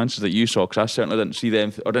were these chances that you saw? Because I certainly didn't see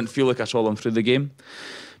them, or didn't feel like I saw them through the game.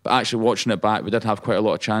 But actually watching it back, we did have quite a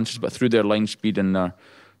lot of chances, but through their line speed and their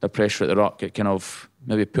pressure at the ruck, it kind of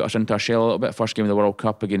maybe put us into our shell a little bit. First game of the World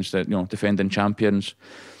Cup against the defending champions.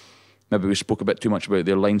 Maybe we spoke a bit too much about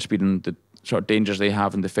their line speed and the sort of dangers they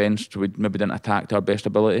have in defence, so we maybe didn't attack to our best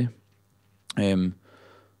ability. So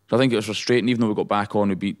I think it was frustrating, even though we got back on,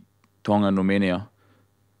 we beat Tonga and Romania.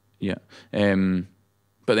 Yeah.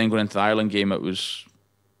 But then going into the Ireland game, it was...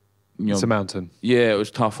 It's a mountain. Yeah, it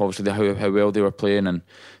was tough, obviously, how well they were playing, and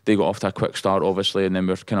they got off to a quick start, obviously, and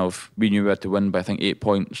then we knew we had to win by, I think, 8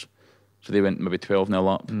 points. So they went maybe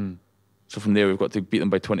 12-0 up. So from there, we've got to beat them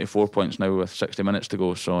by 24 points now with 60 minutes to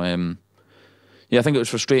go. So, yeah, I think it was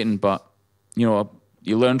frustrating, but, you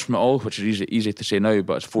learn from it all, which is easy to say now,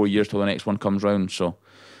 but it's 4 years till the next one comes round. So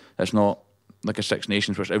it's not like a Six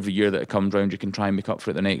Nations, which every year that it comes round, you can try and make up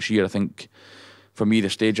for it the next year. I think, for me, the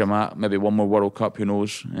stage I'm at, maybe one more World Cup, who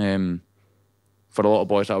knows? For a lot of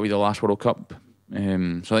boys, that'll be the last World Cup. So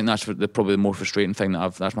I think that's probably the more frustrating thing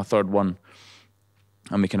that's my third one.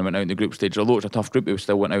 And we kind of went out in the group stage. Although it's a tough group, we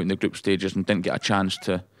still went out in the group stages and didn't get a chance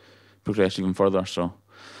to progress even further. So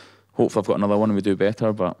hopefully I've got another one and we do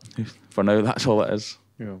better. But for now, that's all it is.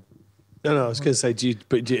 Yeah. No, I was going to say,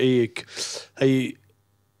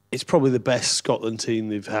 it's probably the best Scotland team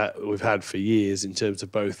we've had for years in terms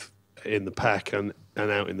of both in the pack and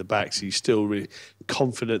out in the back. So you're still really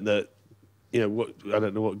confident that, I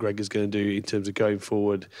don't know what Greg is going to do in terms of going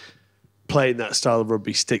forward, playing that style of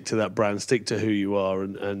rugby, stick to that brand, stick to who you are,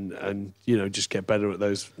 and just get better at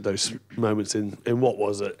those moments in what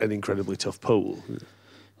was an incredibly tough pool.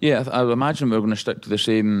 Yeah, I would imagine we're going to stick to the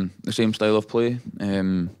same style of play.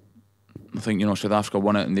 I think South Africa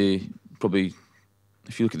won it, and they probably,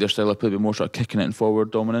 if you look at their style of play, they're more sort of kicking it and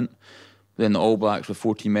forward dominant. Then the All Blacks with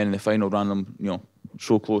 14 men in the final ran them,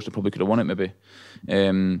 so close they probably could have won it maybe,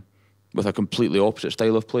 with a completely opposite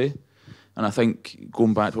style of play. And I think,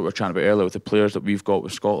 going back to what we were chatting about earlier with the players that we've got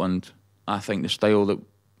with Scotland, I think the style that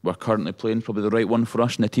we're currently playing is probably the right one for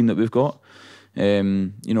us and the team that we've got.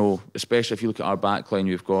 Especially if you look at our back line,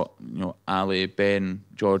 we've got, Ali, Ben,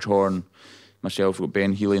 George Horn, myself, we've got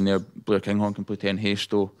Ben Healy in there, Blair Kinghorn can play 10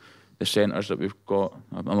 Hasto. The centres that we've got,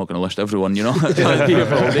 I'm not going to list everyone, here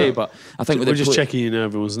for all day, but I think we're just checking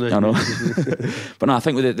everyone's name. I know. But no, I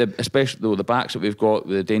think with especially the backs that we've got,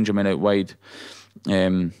 with the danger men out wide,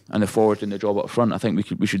 and the forwards doing the job up front. I think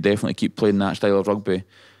we should definitely keep playing that style of rugby,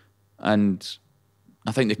 and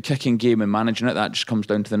I think the kicking game and managing it, that just comes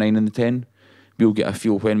down to the 9 and the 10. We'll get a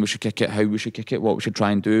feel when we should kick it, how we should kick it, what we should try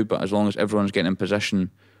and do. But as long as everyone's getting in position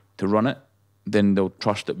to run it, then they'll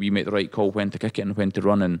trust that we make the right call when to kick it and when to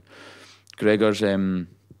run. And Gregor's,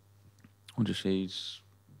 what do you say?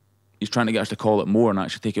 He's trying to get us to call it more and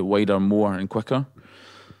actually take it wider, more and quicker,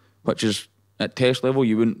 which is at test level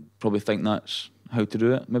you wouldn't probably think that's how to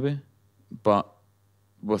do it, maybe. But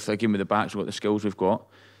with a game with the backs, we've got the skills we've got.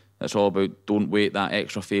 It's all about don't wait that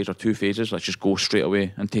extra phase or 2 phases. Let's just go straight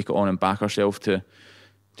away and take it on and back ourselves to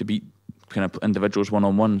beat kind of individuals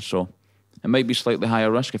one-on-one. So it might be slightly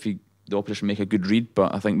higher risk if the opposition make a good read,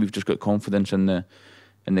 but I think we've just got confidence in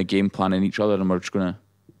the game plan in each other, and we're just going to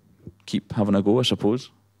keep having a go, I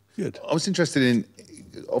suppose. Good. I was interested in,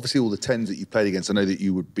 obviously, all the 10s that you played against. I know that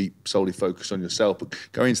you would be solely focused on yourself, but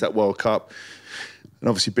going into that World Cup and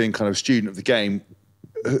obviously being kind of a student of the game,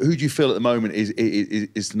 who do you feel at the moment is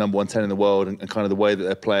the number 1 10 in the world, and kind of the way that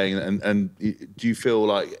they're playing? And do you feel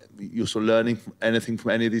like you're sort of learning anything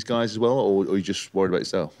from any of these guys as well, or are you just worried about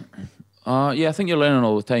yourself? Yeah, I think you're learning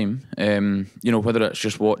all the time. Whether it's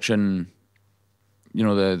just watching,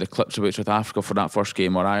 the clips about South Africa for that first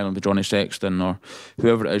game, or Ireland with Johnny Sexton, or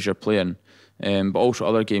whoever it is you're playing. But also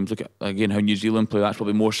other games, look at, again, how New Zealand play. That's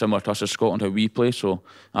probably more similar to us as Scotland, how we play. So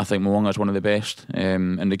I think Mo'unga's one of the best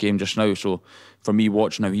in the game just now. So for me,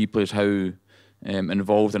 watching how he plays, how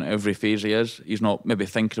involved in every phase he is, he's not maybe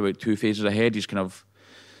thinking about 2 phases ahead.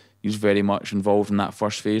 He's very much involved in that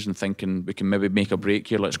first phase and thinking we can maybe make a break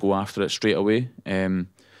here. Let's go after it straight away. And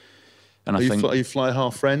are you fly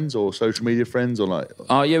half friends or social media friends or like?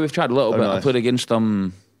 Yeah, we've chatted a little bit. Nice. I played against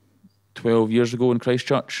him 12 years ago in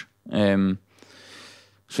Christchurch.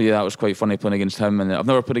 So yeah, that was quite funny playing against him, and I've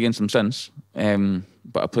never played against him since.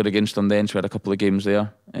 But I played against him then, so we had a couple of games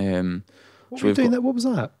there. What were you doing there? What was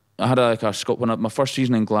that? I had a Scotland. My first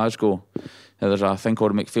season in Glasgow, there's a thing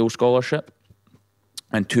called a McPhail Scholarship,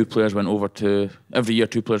 and 2 players went over to, every year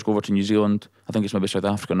 2 players go over to New Zealand. I think it's maybe South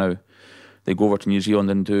Africa now. They go over to New Zealand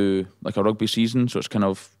and do like a rugby season. So it's kind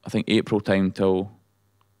of, I think, April time till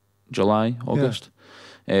July, August.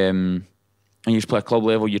 Yeah. And you just play at club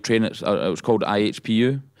level. You train it was called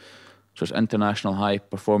IHPU, so it's International High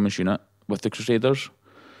Performance Unit with the Crusaders.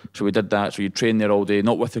 So we did that. So you train there all day,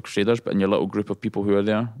 not with the Crusaders, but in your little group of people who are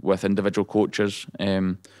there with individual coaches.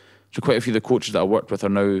 So quite a few of the coaches that I worked with are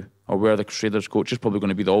now, or were the Crusaders coaches, probably going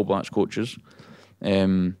to be the All Blacks coaches.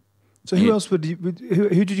 So who else who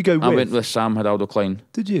did you go with? I went with Sam Hidalgo Klein.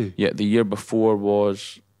 Did you? Yeah, the year before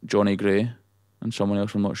was Johnny Gray and someone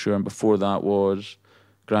else, I'm not sure. And before that was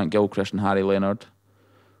Grant Gilchrist and Harry Leonard.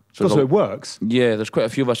 So it works? Yeah, there's quite a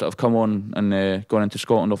few of us that have come on and gone into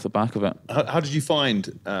Scotland off the back of it. How did you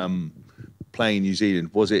find playing in New Zealand?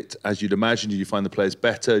 Was it as you'd imagine? Did you find the players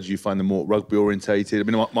better? Did you find them more rugby orientated? I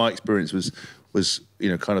mean, my experience was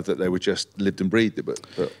kind of that they were just lived and breathed it.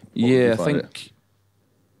 But yeah, I think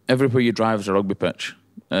everywhere you drive is a rugby pitch.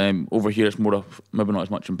 Over here it's more of, maybe not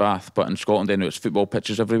as much in Bath, but in Scotland then it's football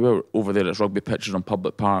pitches everywhere. Over there it's rugby pitches on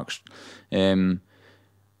public parks. And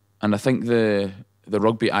I think the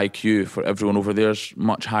rugby IQ for everyone over there is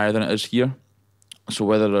much higher than it is here. So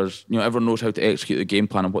whether there's, everyone knows how to execute the game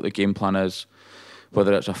plan and what the game plan is,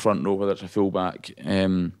 whether it's a front row, whether it's a fullback,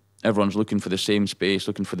 everyone's looking for the same space,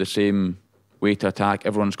 looking for the same way to attack.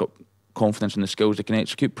 Everyone's got confidence in the skills they can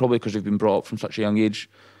execute, probably because they've been brought up from such a young age,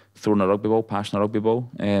 throwing a rugby ball, passing a rugby ball.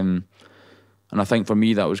 And I think for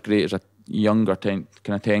me that was great as a younger kind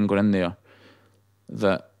of 10 going in there,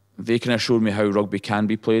 that they kind of showed me how rugby can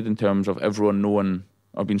be played in terms of everyone knowing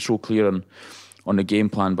or being so clear on the game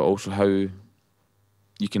plan, but also how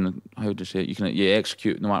you can, you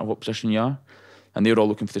execute no matter what position you are. And they were all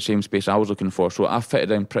looking for the same space I was looking for. So I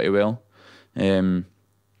fitted in pretty well. And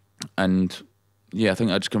yeah, I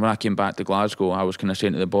think when I came back to Glasgow, I was kind of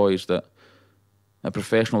saying to the boys that at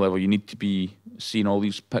professional level, you need to be seeing all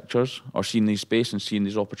these pictures or seeing these space and seeing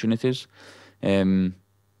these opportunities. And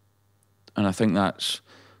I think that's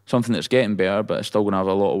something that's getting better, but it's still going to have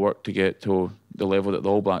a lot of work to get to the level that the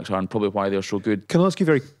All Blacks are, and probably why they're so good. Can I ask you a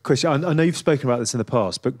very question? I know you've spoken about this in the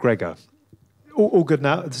past, but Gregor, all good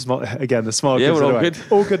now? Again, the smile. Yeah, we're all good.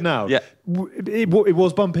 All good now? Yeah. It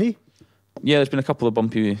was bumpy? Yeah, there's been a couple of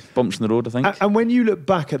bumps in the road, I think. And when you look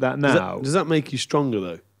back at that now... Does that make you stronger,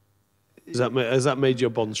 though? Has that made your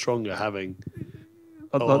bond stronger, having...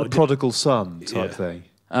 Like the prodigal son type thing?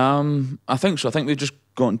 I think so. I think we've just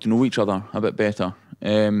gotten to know each other a bit better.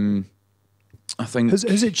 I think...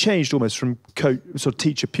 Has it changed almost from sort of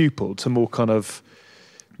teacher-pupil to more kind of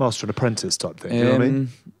master and apprentice type thing? You know what I mean?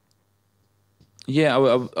 Yeah,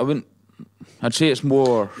 I wouldn't... I'd say it's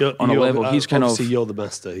more on a level. He's kind of obviously you're the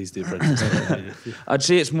master. He's the apprentice. I'd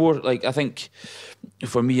say it's more like, I think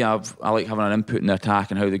for me, I like having an input in the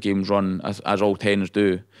attack and how the game's run, as all tens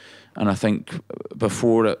do. And I think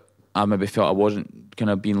before it, I maybe felt I wasn't kind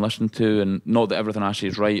of being listened to, and not that everything I say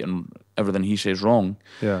is right and everything he says wrong.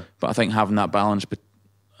 Yeah. But I think having that balance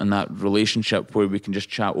and that relationship where we can just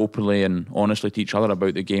chat openly and honestly to each other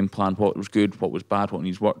about the game plan, what was good, what was bad, what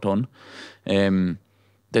needs worked on, then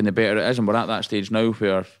the better it is. And we're at that stage now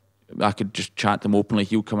where I could just chat to him openly.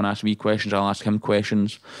 He'll come and ask me questions, I'll ask him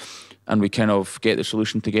questions, and we kind of get the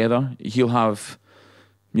solution together. He'll have,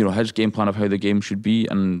 his game plan of how the game should be,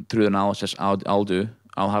 and through the analysis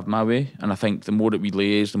I'll have my way. And I think the more that we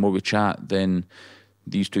liaise, the more we chat, then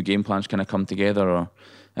these two game plans kind of come together. Or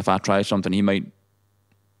if I try something, he might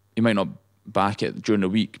not back it during the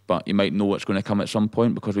week, but he might know what's going to come at some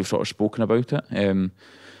point because we've sort of spoken about it. And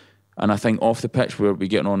I think off the pitch we're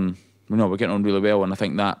getting on really well, and I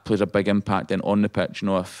think that plays a big impact then on the pitch.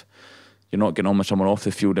 If you're not getting on with someone off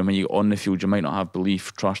the field, and when you get on the field, you might not have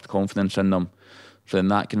belief, trust, confidence in them. So then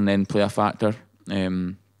that can then play a factor.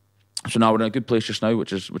 So now we're in a good place just now,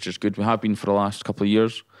 which is good. We have been for the last couple of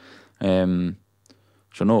years.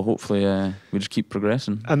 So no, hopefully we just keep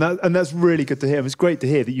progressing. And that's really good to hear. It's great to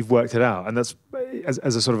hear that you've worked it out. And that's,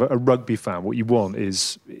 as a sort of a rugby fan, what you want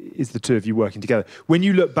is the two of you working together. When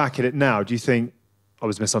you look back at it now, do you think I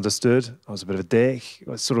was misunderstood? I was a bit of a dick.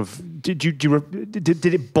 Sort of. Did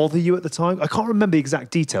it bother you at the time? I can't remember the exact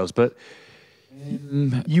details, but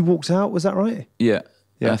you walked out. Was that right? Yeah.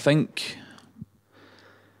 I think.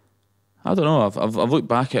 I don't know. I've looked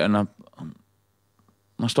back at it, and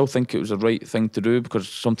I still think it was the right thing to do because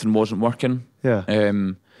something wasn't working. Yeah.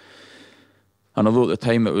 And although at the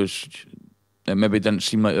time it maybe didn't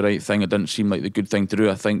seem like the right thing, it didn't seem like the good thing to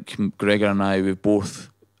do. I think Gregor and I, we've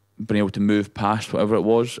both been able to move past whatever it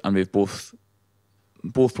was, and we've both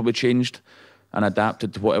probably changed and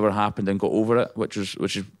adapted to whatever happened and got over it, which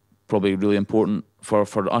is probably really important for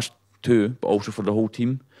us too, but also for the whole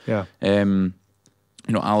team. Yeah.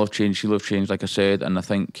 I'll have changed, he'll have changed, like I said, and I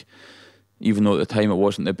think even though at the time it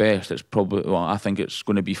wasn't the best, I think it's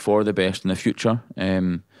going to be for the best in the future.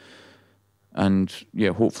 And yeah,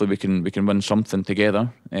 hopefully we can win something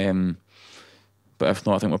together. But if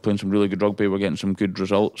not, I think we're playing some really good rugby. We're getting some good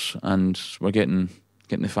results, and we're getting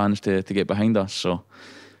the fans to get behind us. So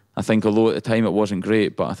I think although at the time it wasn't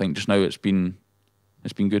great, but I think just now it's been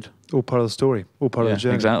good. All part of the story. All part of the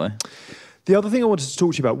journey. Exactly. The other thing I wanted to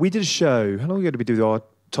talk to you about, we did a show. How long ago did we do our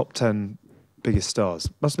top 10 biggest stars?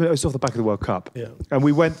 Must have been, it was off the back of the World Cup. Yeah. And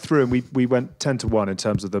we went through and we went 10 to 1 in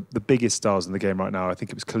terms of the biggest stars in the game right now. I think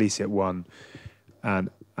it was Khaleesi at 1 and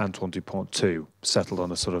Antoine Dupont 2, settled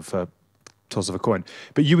on a sort of toss of a coin.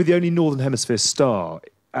 But you were the only Northern Hemisphere star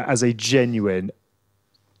as a genuine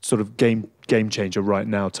sort of game changer right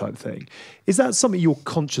now type thing. Is that something you're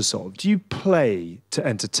conscious of? Do you play to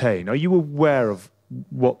entertain? Are you aware of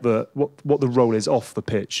what the role is off the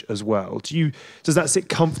pitch as well? Does that sit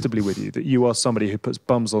comfortably with you, that you are somebody who puts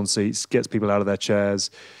bums on seats, gets people out of their chairs,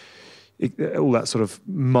 all that sort of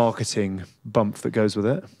marketing bump that goes with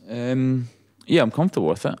it? Yeah, I'm comfortable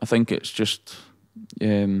with it. I think it's just I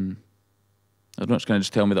don't know, it's going to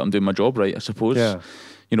just tell me that I'm doing my job right, I suppose. Yeah.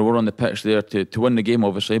 We're on the pitch there to win the game,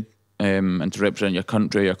 obviously, and to represent your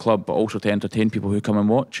country, your club, but also to entertain people who come and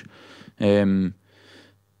watch.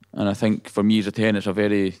 And I think for me as a 10, it's a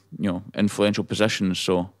very influential position.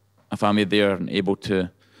 So if I'm there and able to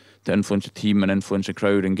influence the team and influence the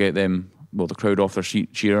crowd and get them, the crowd off their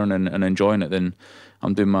seat cheering and enjoying it, then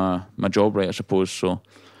I'm doing my job right, I suppose. So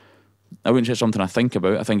I wouldn't say it's something I think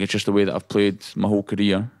about. I think it's just the way that I've played my whole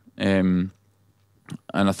career. And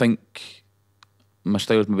I think my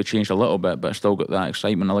style's maybe changed a little bit, but I still got that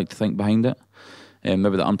excitement, I like to think, behind it.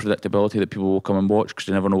 Maybe the unpredictability that people will come and watch because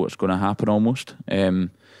they never know what's going to happen almost.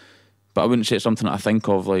 But I wouldn't say it's something that I think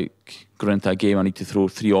of, like going into a game, I need to throw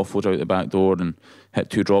 3 offloads out the back door and hit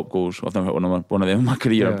 2 drop goals. I've never hit one of them in my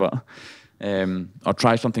career, but or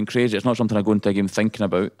try something crazy. It's not something I go into a game thinking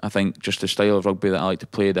about. I think just the style of rugby that I like to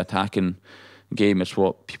play, the attacking game, is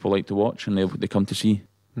what people like to watch and they come to see.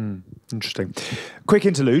 Interesting. Quick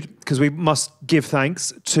interlude, because we must give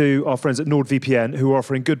thanks to our friends at NordVPN who are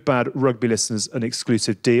offering Good Bad Rugby listeners an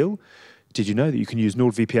exclusive deal. Did you know that you can use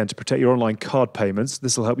NordVPN to protect your online card payments?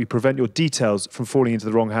 This will help you prevent your details from falling into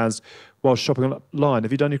the wrong hands while shopping online.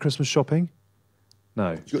 Have you done your Christmas shopping?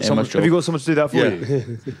 No. Have you got someone to do that for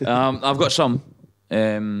you? I've got some.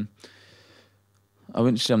 I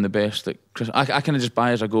wouldn't say I'm the best at Christmas. I kind of just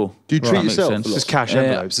buy as I go. Do you treat yourself? It's just cash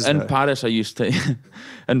envelopes, isn't it? In Paris, I used to.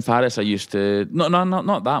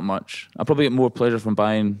 Not that much. I probably get more pleasure from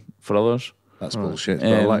buying for others. That's bullshit.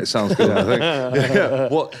 But I like it. Sounds good. I think. Yeah.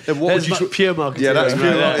 What would you? Pure marketing. Yeah, that's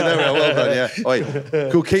pure marketing. Well done. Yeah. Wait,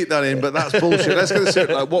 cool. Keep that in. But that's bullshit. Let's go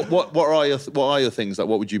to like what are your things? Like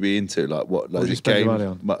what would you be into? Like what? Like just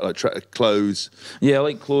games, like clothes. Yeah, I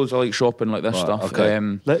like clothes. I like shopping, like this stuff. Okay.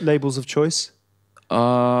 Labels of choice.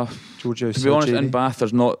 Giorgio, to be honest, in Bath,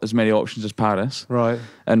 there's not as many options as Paris. Right.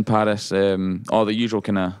 In Paris, all the usual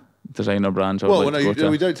kind of designer brands. Well,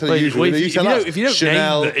 we don't tell you usually. If you don't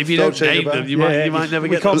Chanel, name them, you might never get.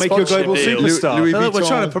 We can't make you a global superstar. Louis Vuitton. We're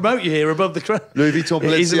trying to promote you here above the crowd. Louis Vuitton,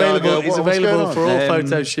 Balenciaga. He's available for all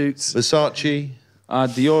photo shoots. Versace.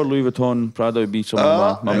 Dior, Louis Vuitton, Prada would be some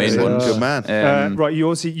of my main ones. Good man. Right,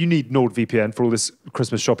 you need NordVPN for all this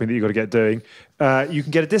Christmas shopping that you've got to get doing. You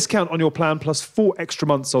can get a discount on your plan plus 4 extra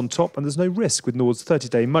months on top, and there's no risk with Nord's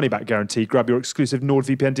 30-day money-back guarantee. Grab your exclusive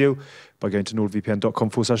NordVPN deal by going to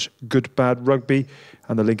nordvpn.com/goodbadrugby,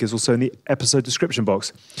 and the link is also in the episode description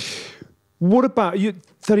box. What about you?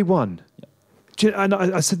 31. And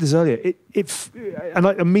I said this earlier, and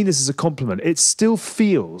I mean this as a compliment, it still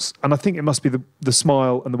feels, and I think it must be the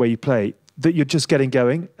smile and the way you play, that you're just getting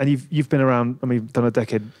going, and you've been around, done a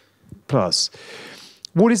decade plus.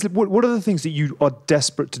 What are the things that you are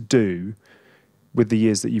desperate to do with the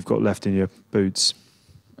years that you've got left in your boots?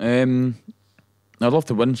 I'd love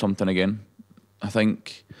to win something again. I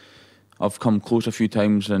think I've come close a few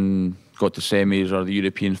times and got to semis or the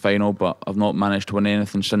European final, but I've not managed to win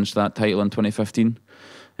anything since that title in 2015.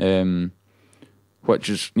 Which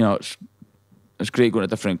is, it's great going to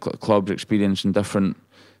different clubs, experiencing different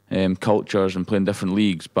cultures and playing different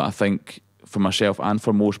leagues. But I think for myself and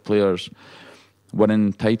for most players,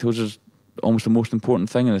 winning titles is almost the most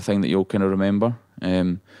important thing and the thing that you'll kind of remember.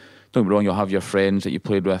 Don't get me wrong, you'll have your friends that you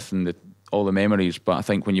played with and all the memories. But I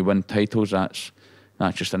think when you win titles, that's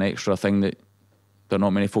just an extra thing that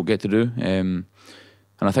not many folk get to do. And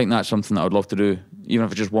I think that's something that I would love to do, even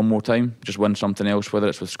if it's just one more time, just win something else, whether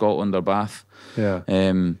it's with Scotland or Bath. Yeah.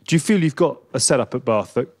 Do you feel you've got a setup at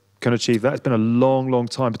Bath that can achieve that? It's been a long, long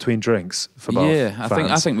time between drinks for Bath. Yeah,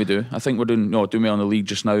 fans. I think we do. I think we're doing well on the league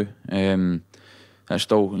just now. It's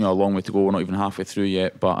still a long way to go. We're not even halfway through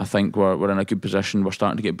yet, but I think we're in a good position. We're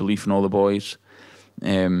starting to get belief in all the boys,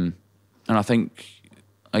 and I think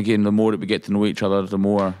again, the more that we get to know each other, the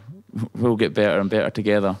more we'll get better and better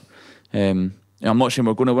together. I'm not saying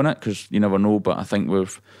we're going to win it because you never know, but I think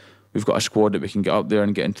we've got a squad that we can get up there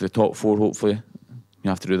and get into the top 4. Hopefully, you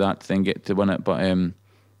have to do that to then get to win it. But I think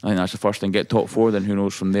that's the first thing. Get top 4, then who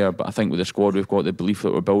knows from there. But I think with the squad we've got, the belief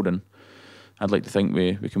that we're building, I'd like to think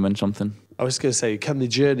we can win something. I was going to say, can the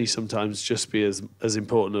journey sometimes just be as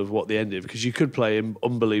important as what the end is? Because you could play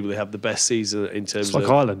unbelievably, have the best season in terms of... It's like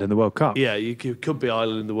Ireland in the World Cup. Yeah, you could be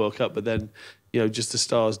Ireland in the World Cup, but then, just the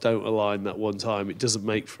stars don't align that one time. It doesn't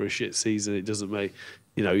make for a shit season. It doesn't make,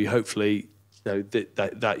 you hopefully,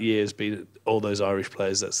 that year has been, all those Irish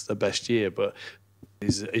players, that's the best year. But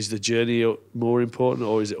is the journey more important,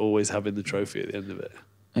 or is it always having the trophy at the end of it?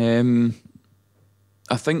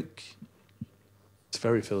 I think... It's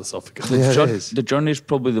very philosophical. The journey is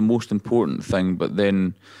probably the most important thing, but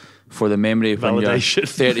then for the memory of when you're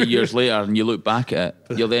 30 years later and you look back at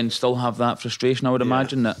it, you'll then still have that frustration. I would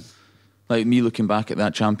imagine that, like me looking back at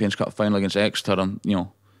that Champions Cup final against Exeter, and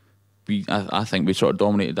I think we sort of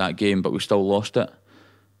dominated that game, but we still lost it,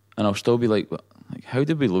 and I'll still be like, how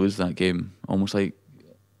did we lose that game? Almost like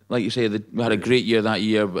you say, we had a great year that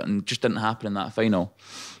year, but it just didn't happen in that final.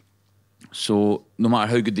 So no matter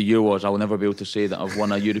how good the year was, I will never be able to say that I've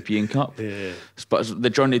won a European Cup. Yeah. But the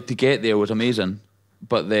journey to get there was amazing.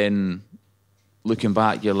 But then looking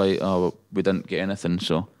back, you're like, oh, well, we didn't get anything.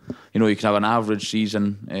 So, you can have an average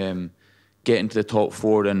season, get into the top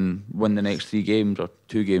 4 and win the next 3 games or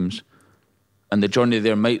 2 games. And the journey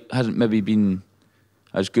there hasn't maybe been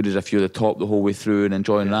as good as if you're the top the whole way through and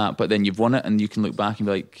enjoying that. But then you've won it and you can look back and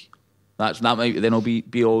be like, that might then will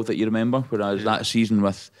be all that you remember. Whereas that season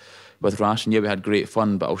with Racing, we had great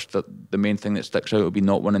fun, but the main thing that sticks out will be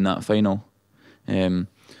not winning that final. So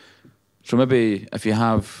maybe if you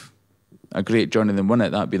have a great journey then win it,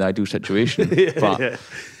 that'd be the ideal situation. But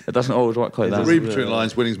it doesn't always work like that. Read between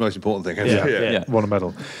lines, winning's the most important thing. Yeah. Won a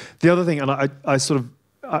medal. The other thing, and I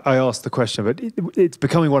asked the question, but it's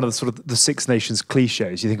becoming one of the sort of the Six Nations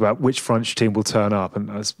cliches. You think about which French team will turn up, and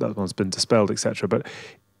that one's been dispelled, etc. But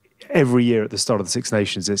every year at the start of the Six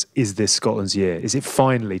Nations is this Scotland's year? Is it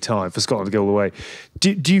finally time for Scotland to go all the way?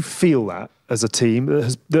 Do you feel that as a team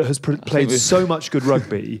that has played so much good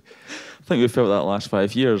rugby? I think we've felt that the last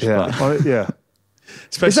 5 years. Yeah,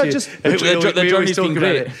 Especially, just- The journey's been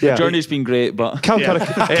great. Yeah. The journey's been great, but Cal we've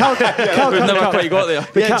never quite got there.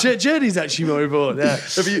 Yeah, journey's actually more important. Yeah.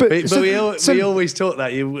 But we always talk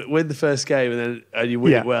that you win the first game and you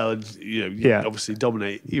win Yeah. it well, and you obviously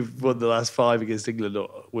dominate. You've won the last 5 against England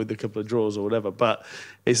with a couple of draws or whatever. But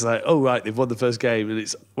it's like, oh right, they've won the first game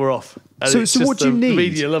and we're off. And So it's what just do you need? The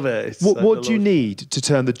media love it. It's What like do you need to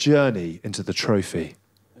turn the journey into the trophy?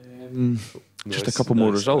 Just a couple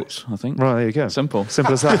more results, I think. Right, there you go. Simple as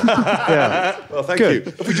that. Yeah. Well, thank Good.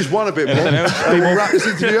 you. If we just won a bit more, we'll wrap this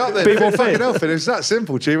interview up then. Be more Fucking fit. hell, Finn, it's that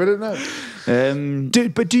simple, Chief. I didn't know.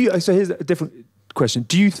 Do you? So here's a different question.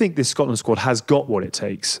 Do you think this Scotland squad has got what it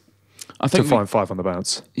takes I to think find 5 on the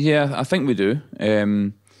bounce? Yeah, I think we do.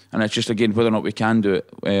 And it's just, again, whether or not we can do it,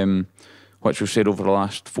 which we've said over the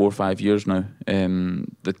last 4 or 5 years now.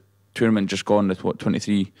 The tournament just gone, the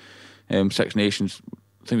 23 Six Nations.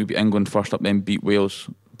 I think we beat England first up, then beat Wales.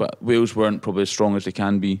 But Wales weren't probably as strong as they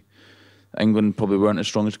can be. England probably weren't as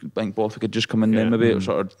strong as I think Bothwick had just come in then. Maybe it was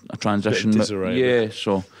sort of a transition. Bit of disarray, yeah,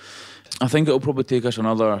 so I think it'll probably take us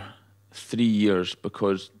another 3 years,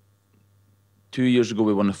 because 2 years ago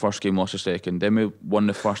we won the first game, lost the second. Then we won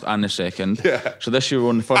the first and the second. Yeah. So this year we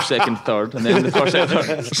won the first, second, third, and then the first, second,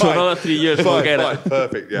 third. So another 3 years we'll get it.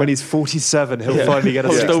 Perfect. Yeah. When he's 47, he'll finally get a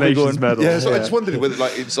He'll Six still be Nations going. medal. Yeah, so I just wondered whether,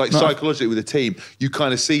 like, it's like psychologically with a team, you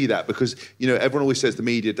kind of see that because everyone always says the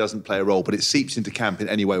media doesn't play a role, but it seeps into camp in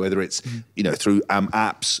any way, whether it's through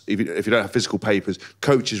apps, if you don't have physical papers,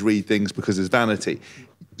 coaches read things because there's vanity.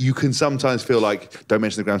 You can sometimes feel like, don't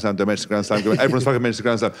mention the Grand Slam, don't mention the Grand Slam. Everyone's fucking mentioning the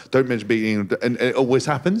Grand Slam. Don't mention beating England, and it always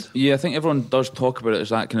happens. Yeah, I think everyone does talk about it as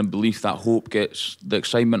that kind of belief, that hope gets the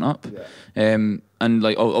excitement up. Yeah. And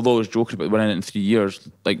like, although I was joking about winning it in 3 years,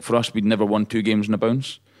 like for us, we'd never won 2 games in a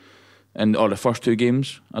bounce, or the first 2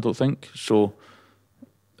 games, I don't think. So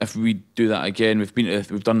if we do that again,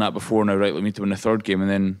 we've done that before now, right? Like we need to win the 3rd game, and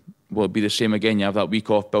then will it be the same again? You have that week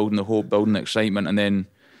off, building the hope, building the excitement, and then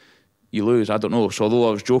you lose. I don't know. So although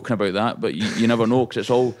I was joking about that, but you never know, because it's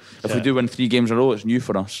all, if we do win 3 games in a row, it's new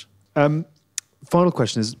for us. Final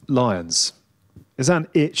question is Lions. Is that an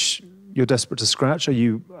itch you're desperate to scratch? Are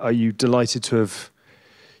you delighted to have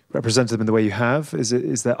represented them in the way you have?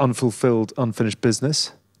 Is there unfulfilled, unfinished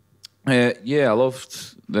business? Yeah, I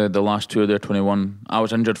loved the last tour there, 21. I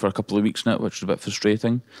was injured for a couple of weeks now, which was a bit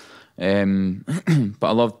frustrating. But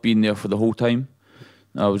I loved being there for the whole time.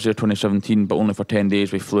 I was there 2017, but only for 10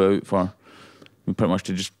 days. We flew out for, we pretty much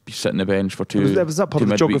to just be sitting on the bench for 2. Was that part of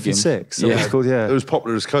the Geography 6? Yeah. It's called, yeah. It was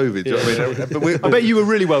popular as COVID. Do you know what I mean? But I bet you were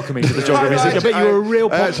really welcoming to the Geography 6. I bet you were a real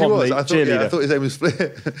I actually pom-pom was. cheerleader. I thought his name was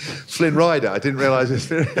Flynn Ryder. I didn't realise it was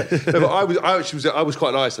Flynn. No, but I was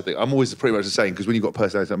quite nice, I think. I'm always pretty much the same, because when you've got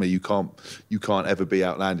personality like me, you can't ever be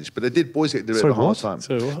outlandish. But boys get to do it at a hard time.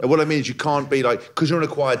 Sorry, what? And what I mean is you can't be like, because you're an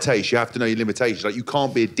acquired taste, you have to know your limitations. Like you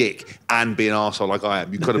can't be a dick and be an arsehole like I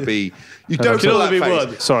am. You've got to be, you don't Can pull only that be face.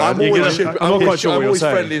 one. Sorry, I'm you're always, gonna- I'm not quite sure what I'm you're always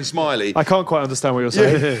saying. friendly and smiley. I can't quite understand what you're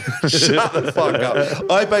saying. Shut the fuck up.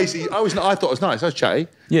 I thought it was nice. I was chatty.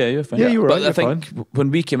 Yeah, you're fine. Yeah, you were But right, I you're think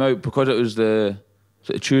when we came out, because it was the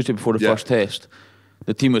Tuesday before the first test,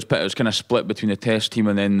 the team was kind of split between the test team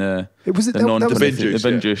and then the Bin Juice,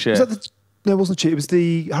 Bin Juice, yeah. Was that no, it wasn't cheap. It was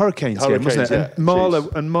the Hurricanes game, wasn't it? Hurricanes,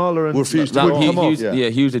 And Marler and refused to That- wouldn't he, come off.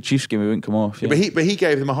 he was the Chiefs game. He wouldn't come off. Yeah. But he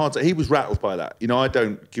gave them a hard time. He was rattled by that. I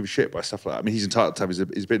don't give a shit by stuff like that. I mean, he's entitled to have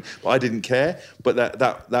his been, but I didn't care. But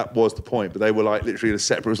that was the point. But they were like literally in a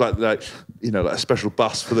separate. It was like a special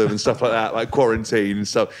bus for them and stuff like that, like quarantine and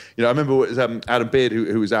stuff. I remember it was Adam Beard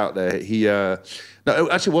who was out there. He no,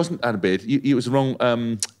 actually it wasn't Adam Beard. He was the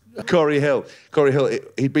wrong. Corey Hill,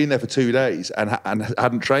 he'd been there for 2 days and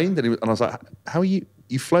hadn't trained, and I was like, "How are you?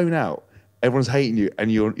 You've flown out. Everyone's hating you,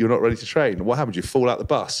 and you're not ready to train. What happened? You fall out the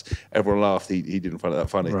bus." Everyone laughed. He didn't find it that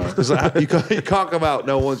funny. Right. Like, you can't come out.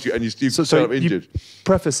 No one wants you, and you turn up injured. You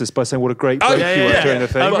preface this by saying what a great bloke you were during the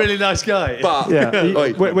thing. I'm a really nice guy. But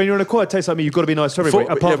When you're an acquired taste like me, you've got to be nice to everybody,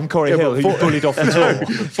 apart from Corey Hill, who you bullied off the tour.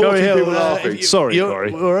 40 people laughing. Sorry,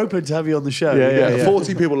 Corey. We're open to have you on the show. Yeah.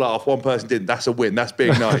 40 people laugh. One person didn't. That's a win. That's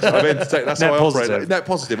being nice. I've entertained. That's how I operate. Net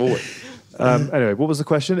positive always. Anyway, what was the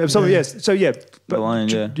question? Yes. So yeah, The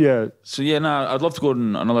Lion, yeah. So yeah, I'd love to go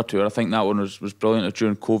on another tour. I think that one was brilliant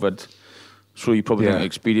during COVID. So you probably didn't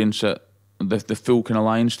experience it, the full kind of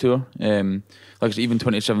Lions tour. Like I said, even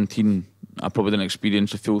 2017, I probably didn't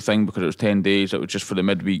experience the full thing because it was 10 days. It was just for the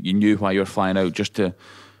midweek. You knew why you were flying out, just to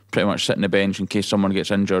pretty much sit on the bench in case someone gets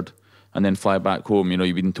injured, and then fly back home.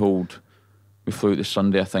 You've been told. We flew out this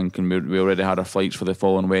Sunday, I think, and we already had our flights for the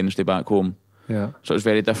following Wednesday back home. Yeah. So it's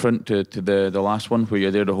very different to the last one, where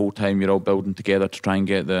you're there the whole time, you're all building together to try and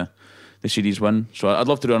get the series win. So I'd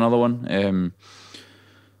love to do another one.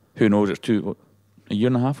 Who knows? It's a year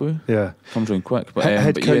and a half away. Yeah. Comes around quick. But,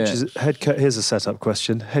 head but coach yeah. here's a setup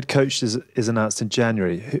question. Head coach is announced in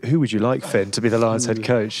January. Who would you like, Finn, to be the Lions head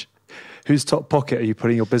coach? Whose top pocket are you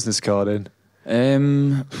putting your business card in?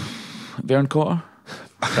 Vern Cotter.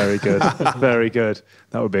 Very good. Very good.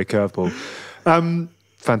 That would be a curveball.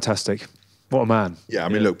 Fantastic. What a man. Yeah, I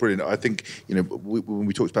mean, look, brilliant. I think, when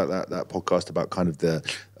we talked about that podcast about kind of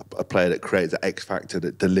a player that creates the X factor,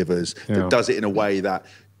 that delivers, that does it in a way that,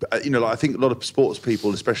 like, I think a lot of sports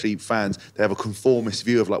people, especially fans, they have a conformist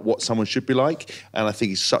view of like what someone should be like. And I think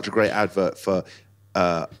he's such a great advert for,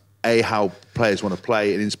 how players want to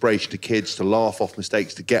play, an inspiration to kids to laugh off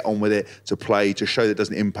mistakes, to get on with it, to play, to show that it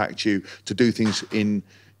doesn't impact you, to do things in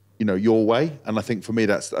your way. And I think for me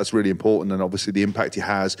that's really important, and obviously the impact he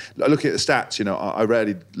has. Looking at the stats, I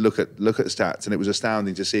rarely look at the stats, and it was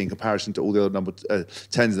astounding to see in comparison to all the other number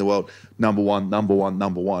 10s in the world, number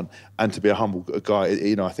one, and to be a humble guy.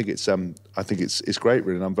 I think it's great,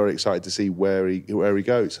 really, and I'm very excited to see where he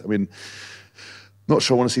goes. I mean, not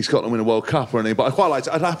sure I want to see Scotland win a World Cup or anything, but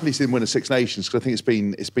I'd happily see them win a Six Nations, because I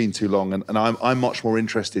think it's been too long, and I'm much more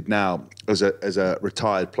interested now as a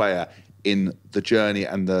retired player in the journey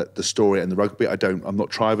and the story and the rugby. I'm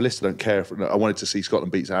not tribalist. I don't care. I wanted to see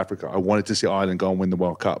Scotland beat South Africa. I wanted to see Ireland go and win the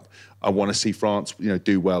World Cup. I want to see France,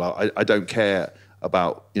 do well. I don't care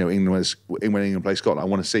about, England play Scotland. I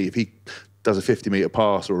want to see if he does a 50-metre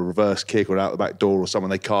pass or a reverse kick or an out the back door or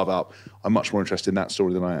someone they carve up. I'm much more interested in that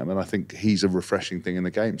story than I am. And I think he's a refreshing thing in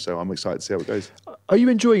the game. So I'm excited to see how it goes. Are you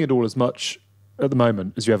enjoying it all as much at the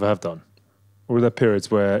moment as you ever have done? Or were there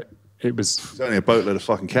periods where it's only a boatload of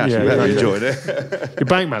fucking cash. Yeah, you better enjoy it. Your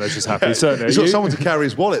bank manager's happy, certainly. He's got someone to carry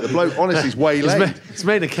his wallet. The bloke, honestly, is way late. He's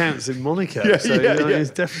made accounts in Monaco, he's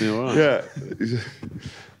definitely all right. Yeah.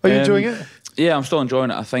 Are you enjoying it? Yeah, I'm still enjoying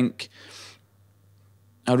it. I think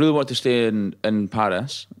I really want to stay in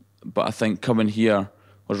Paris, but I think coming here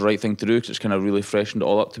was the right thing to do, because it's kind of really freshened it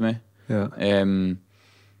all up to me. Yeah.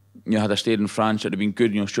 Had I stayed in France, it would have been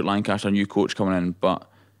good. Stuart Lancaster, a new coach coming in, but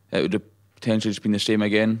it would have potentially just been the same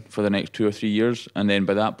again for the next 2 or 3 years, and then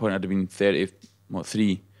by that point I'd have been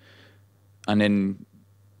 33, and then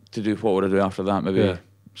to do what would I do after that? Maybe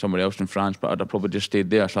somewhere else in France, but I'd have probably just stayed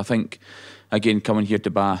there. So I think, again, coming here to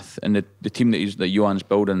Bath and the team that Johan's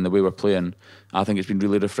building, the way we're playing, I think it's been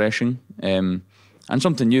really refreshing, and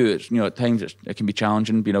something new. It's at times it can be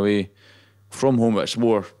challenging being away from home. It's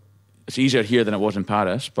easier here than it was in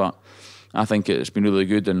Paris, but I think it's been really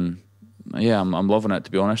good, and yeah, I'm loving it,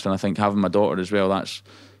 to be honest. And I think having my daughter as well, that's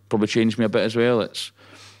probably changed me a bit as well. It's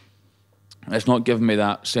not given me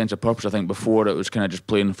that sense of purpose. I think before it was kind of just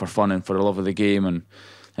playing for fun and for the love of the game, and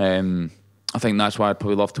I think that's why I'd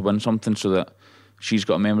probably love to win something, so that she's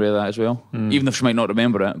got a memory of that as well. Even if she might not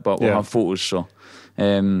remember it, but we'll have photos. So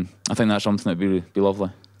I think that's something that'd be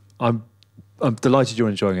lovely. I'm delighted you're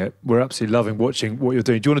enjoying it. We're absolutely loving watching what you're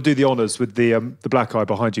doing. Do you want to do the honours with the black eye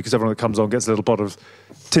behind you? Because everyone that comes on gets a little bottle of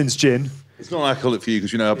Tin's gin. It's not alcoholic for you,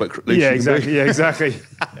 because about Yeah, exactly.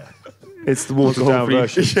 It's the watered down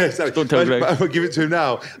version. Yeah, exactly. Don't tell Greg. I'll give it to him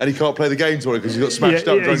now, and he can't play the game tomorrow because he's got smashed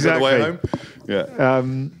up drunk on the way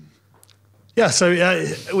home. Yeah. So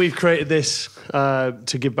we've created this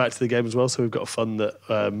to give back to the game as well. So we've got a fund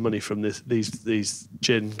that money from these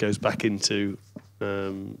gin goes back into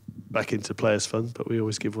Players Fund, but we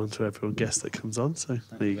always give one to every guest that comes on. So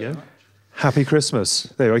there you go. Happy Christmas.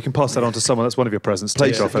 There you go. You can pass that on to someone. That's one of your presents.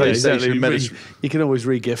 Exactly. You can always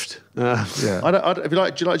re-gift. Do you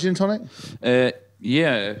like gin and tonic?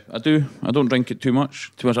 Yeah, I do. I don't drink it too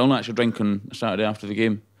much. To be honest, I only actually drink on a Saturday after the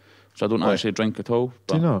game. So I don't actually drink at all.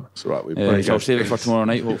 Do you not? It's all right. So I'll save it for tomorrow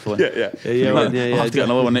night, hopefully. Yeah. I'll have to get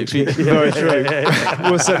another one next week. Very true.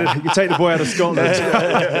 We'll send it. You take the boy out of Scotland.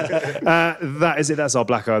 That is it. That's our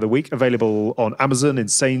Black Eye of the Week. Available on Amazon, in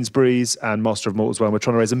Sainsbury's, and Master of Malt as well. We're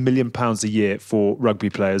trying to raise £1 million a year for rugby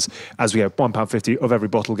players. As we go, £1.50 of every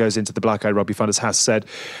bottle goes into the Black Eye Rugby Fund, as Has said.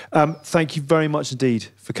 Thank you very much indeed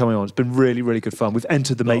for coming on. It's been really, really good fun. We've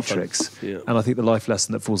entered the matrix. And I think the life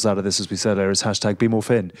lesson that falls out of this, as we said earlier, is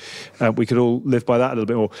 #BeMoreFin. We could all live by that a little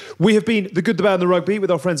bit more. We have been The Good, the Bad and the Rugby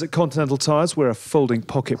with our friends at Continental Tires. We're a folding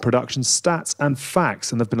pocket production, stats and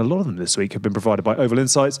facts, and there have been a lot of them this week, have been provided by Oval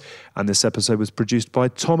Insights, and this episode was produced by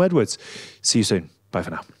Tom Edwards. See you soon. Bye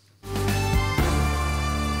for now.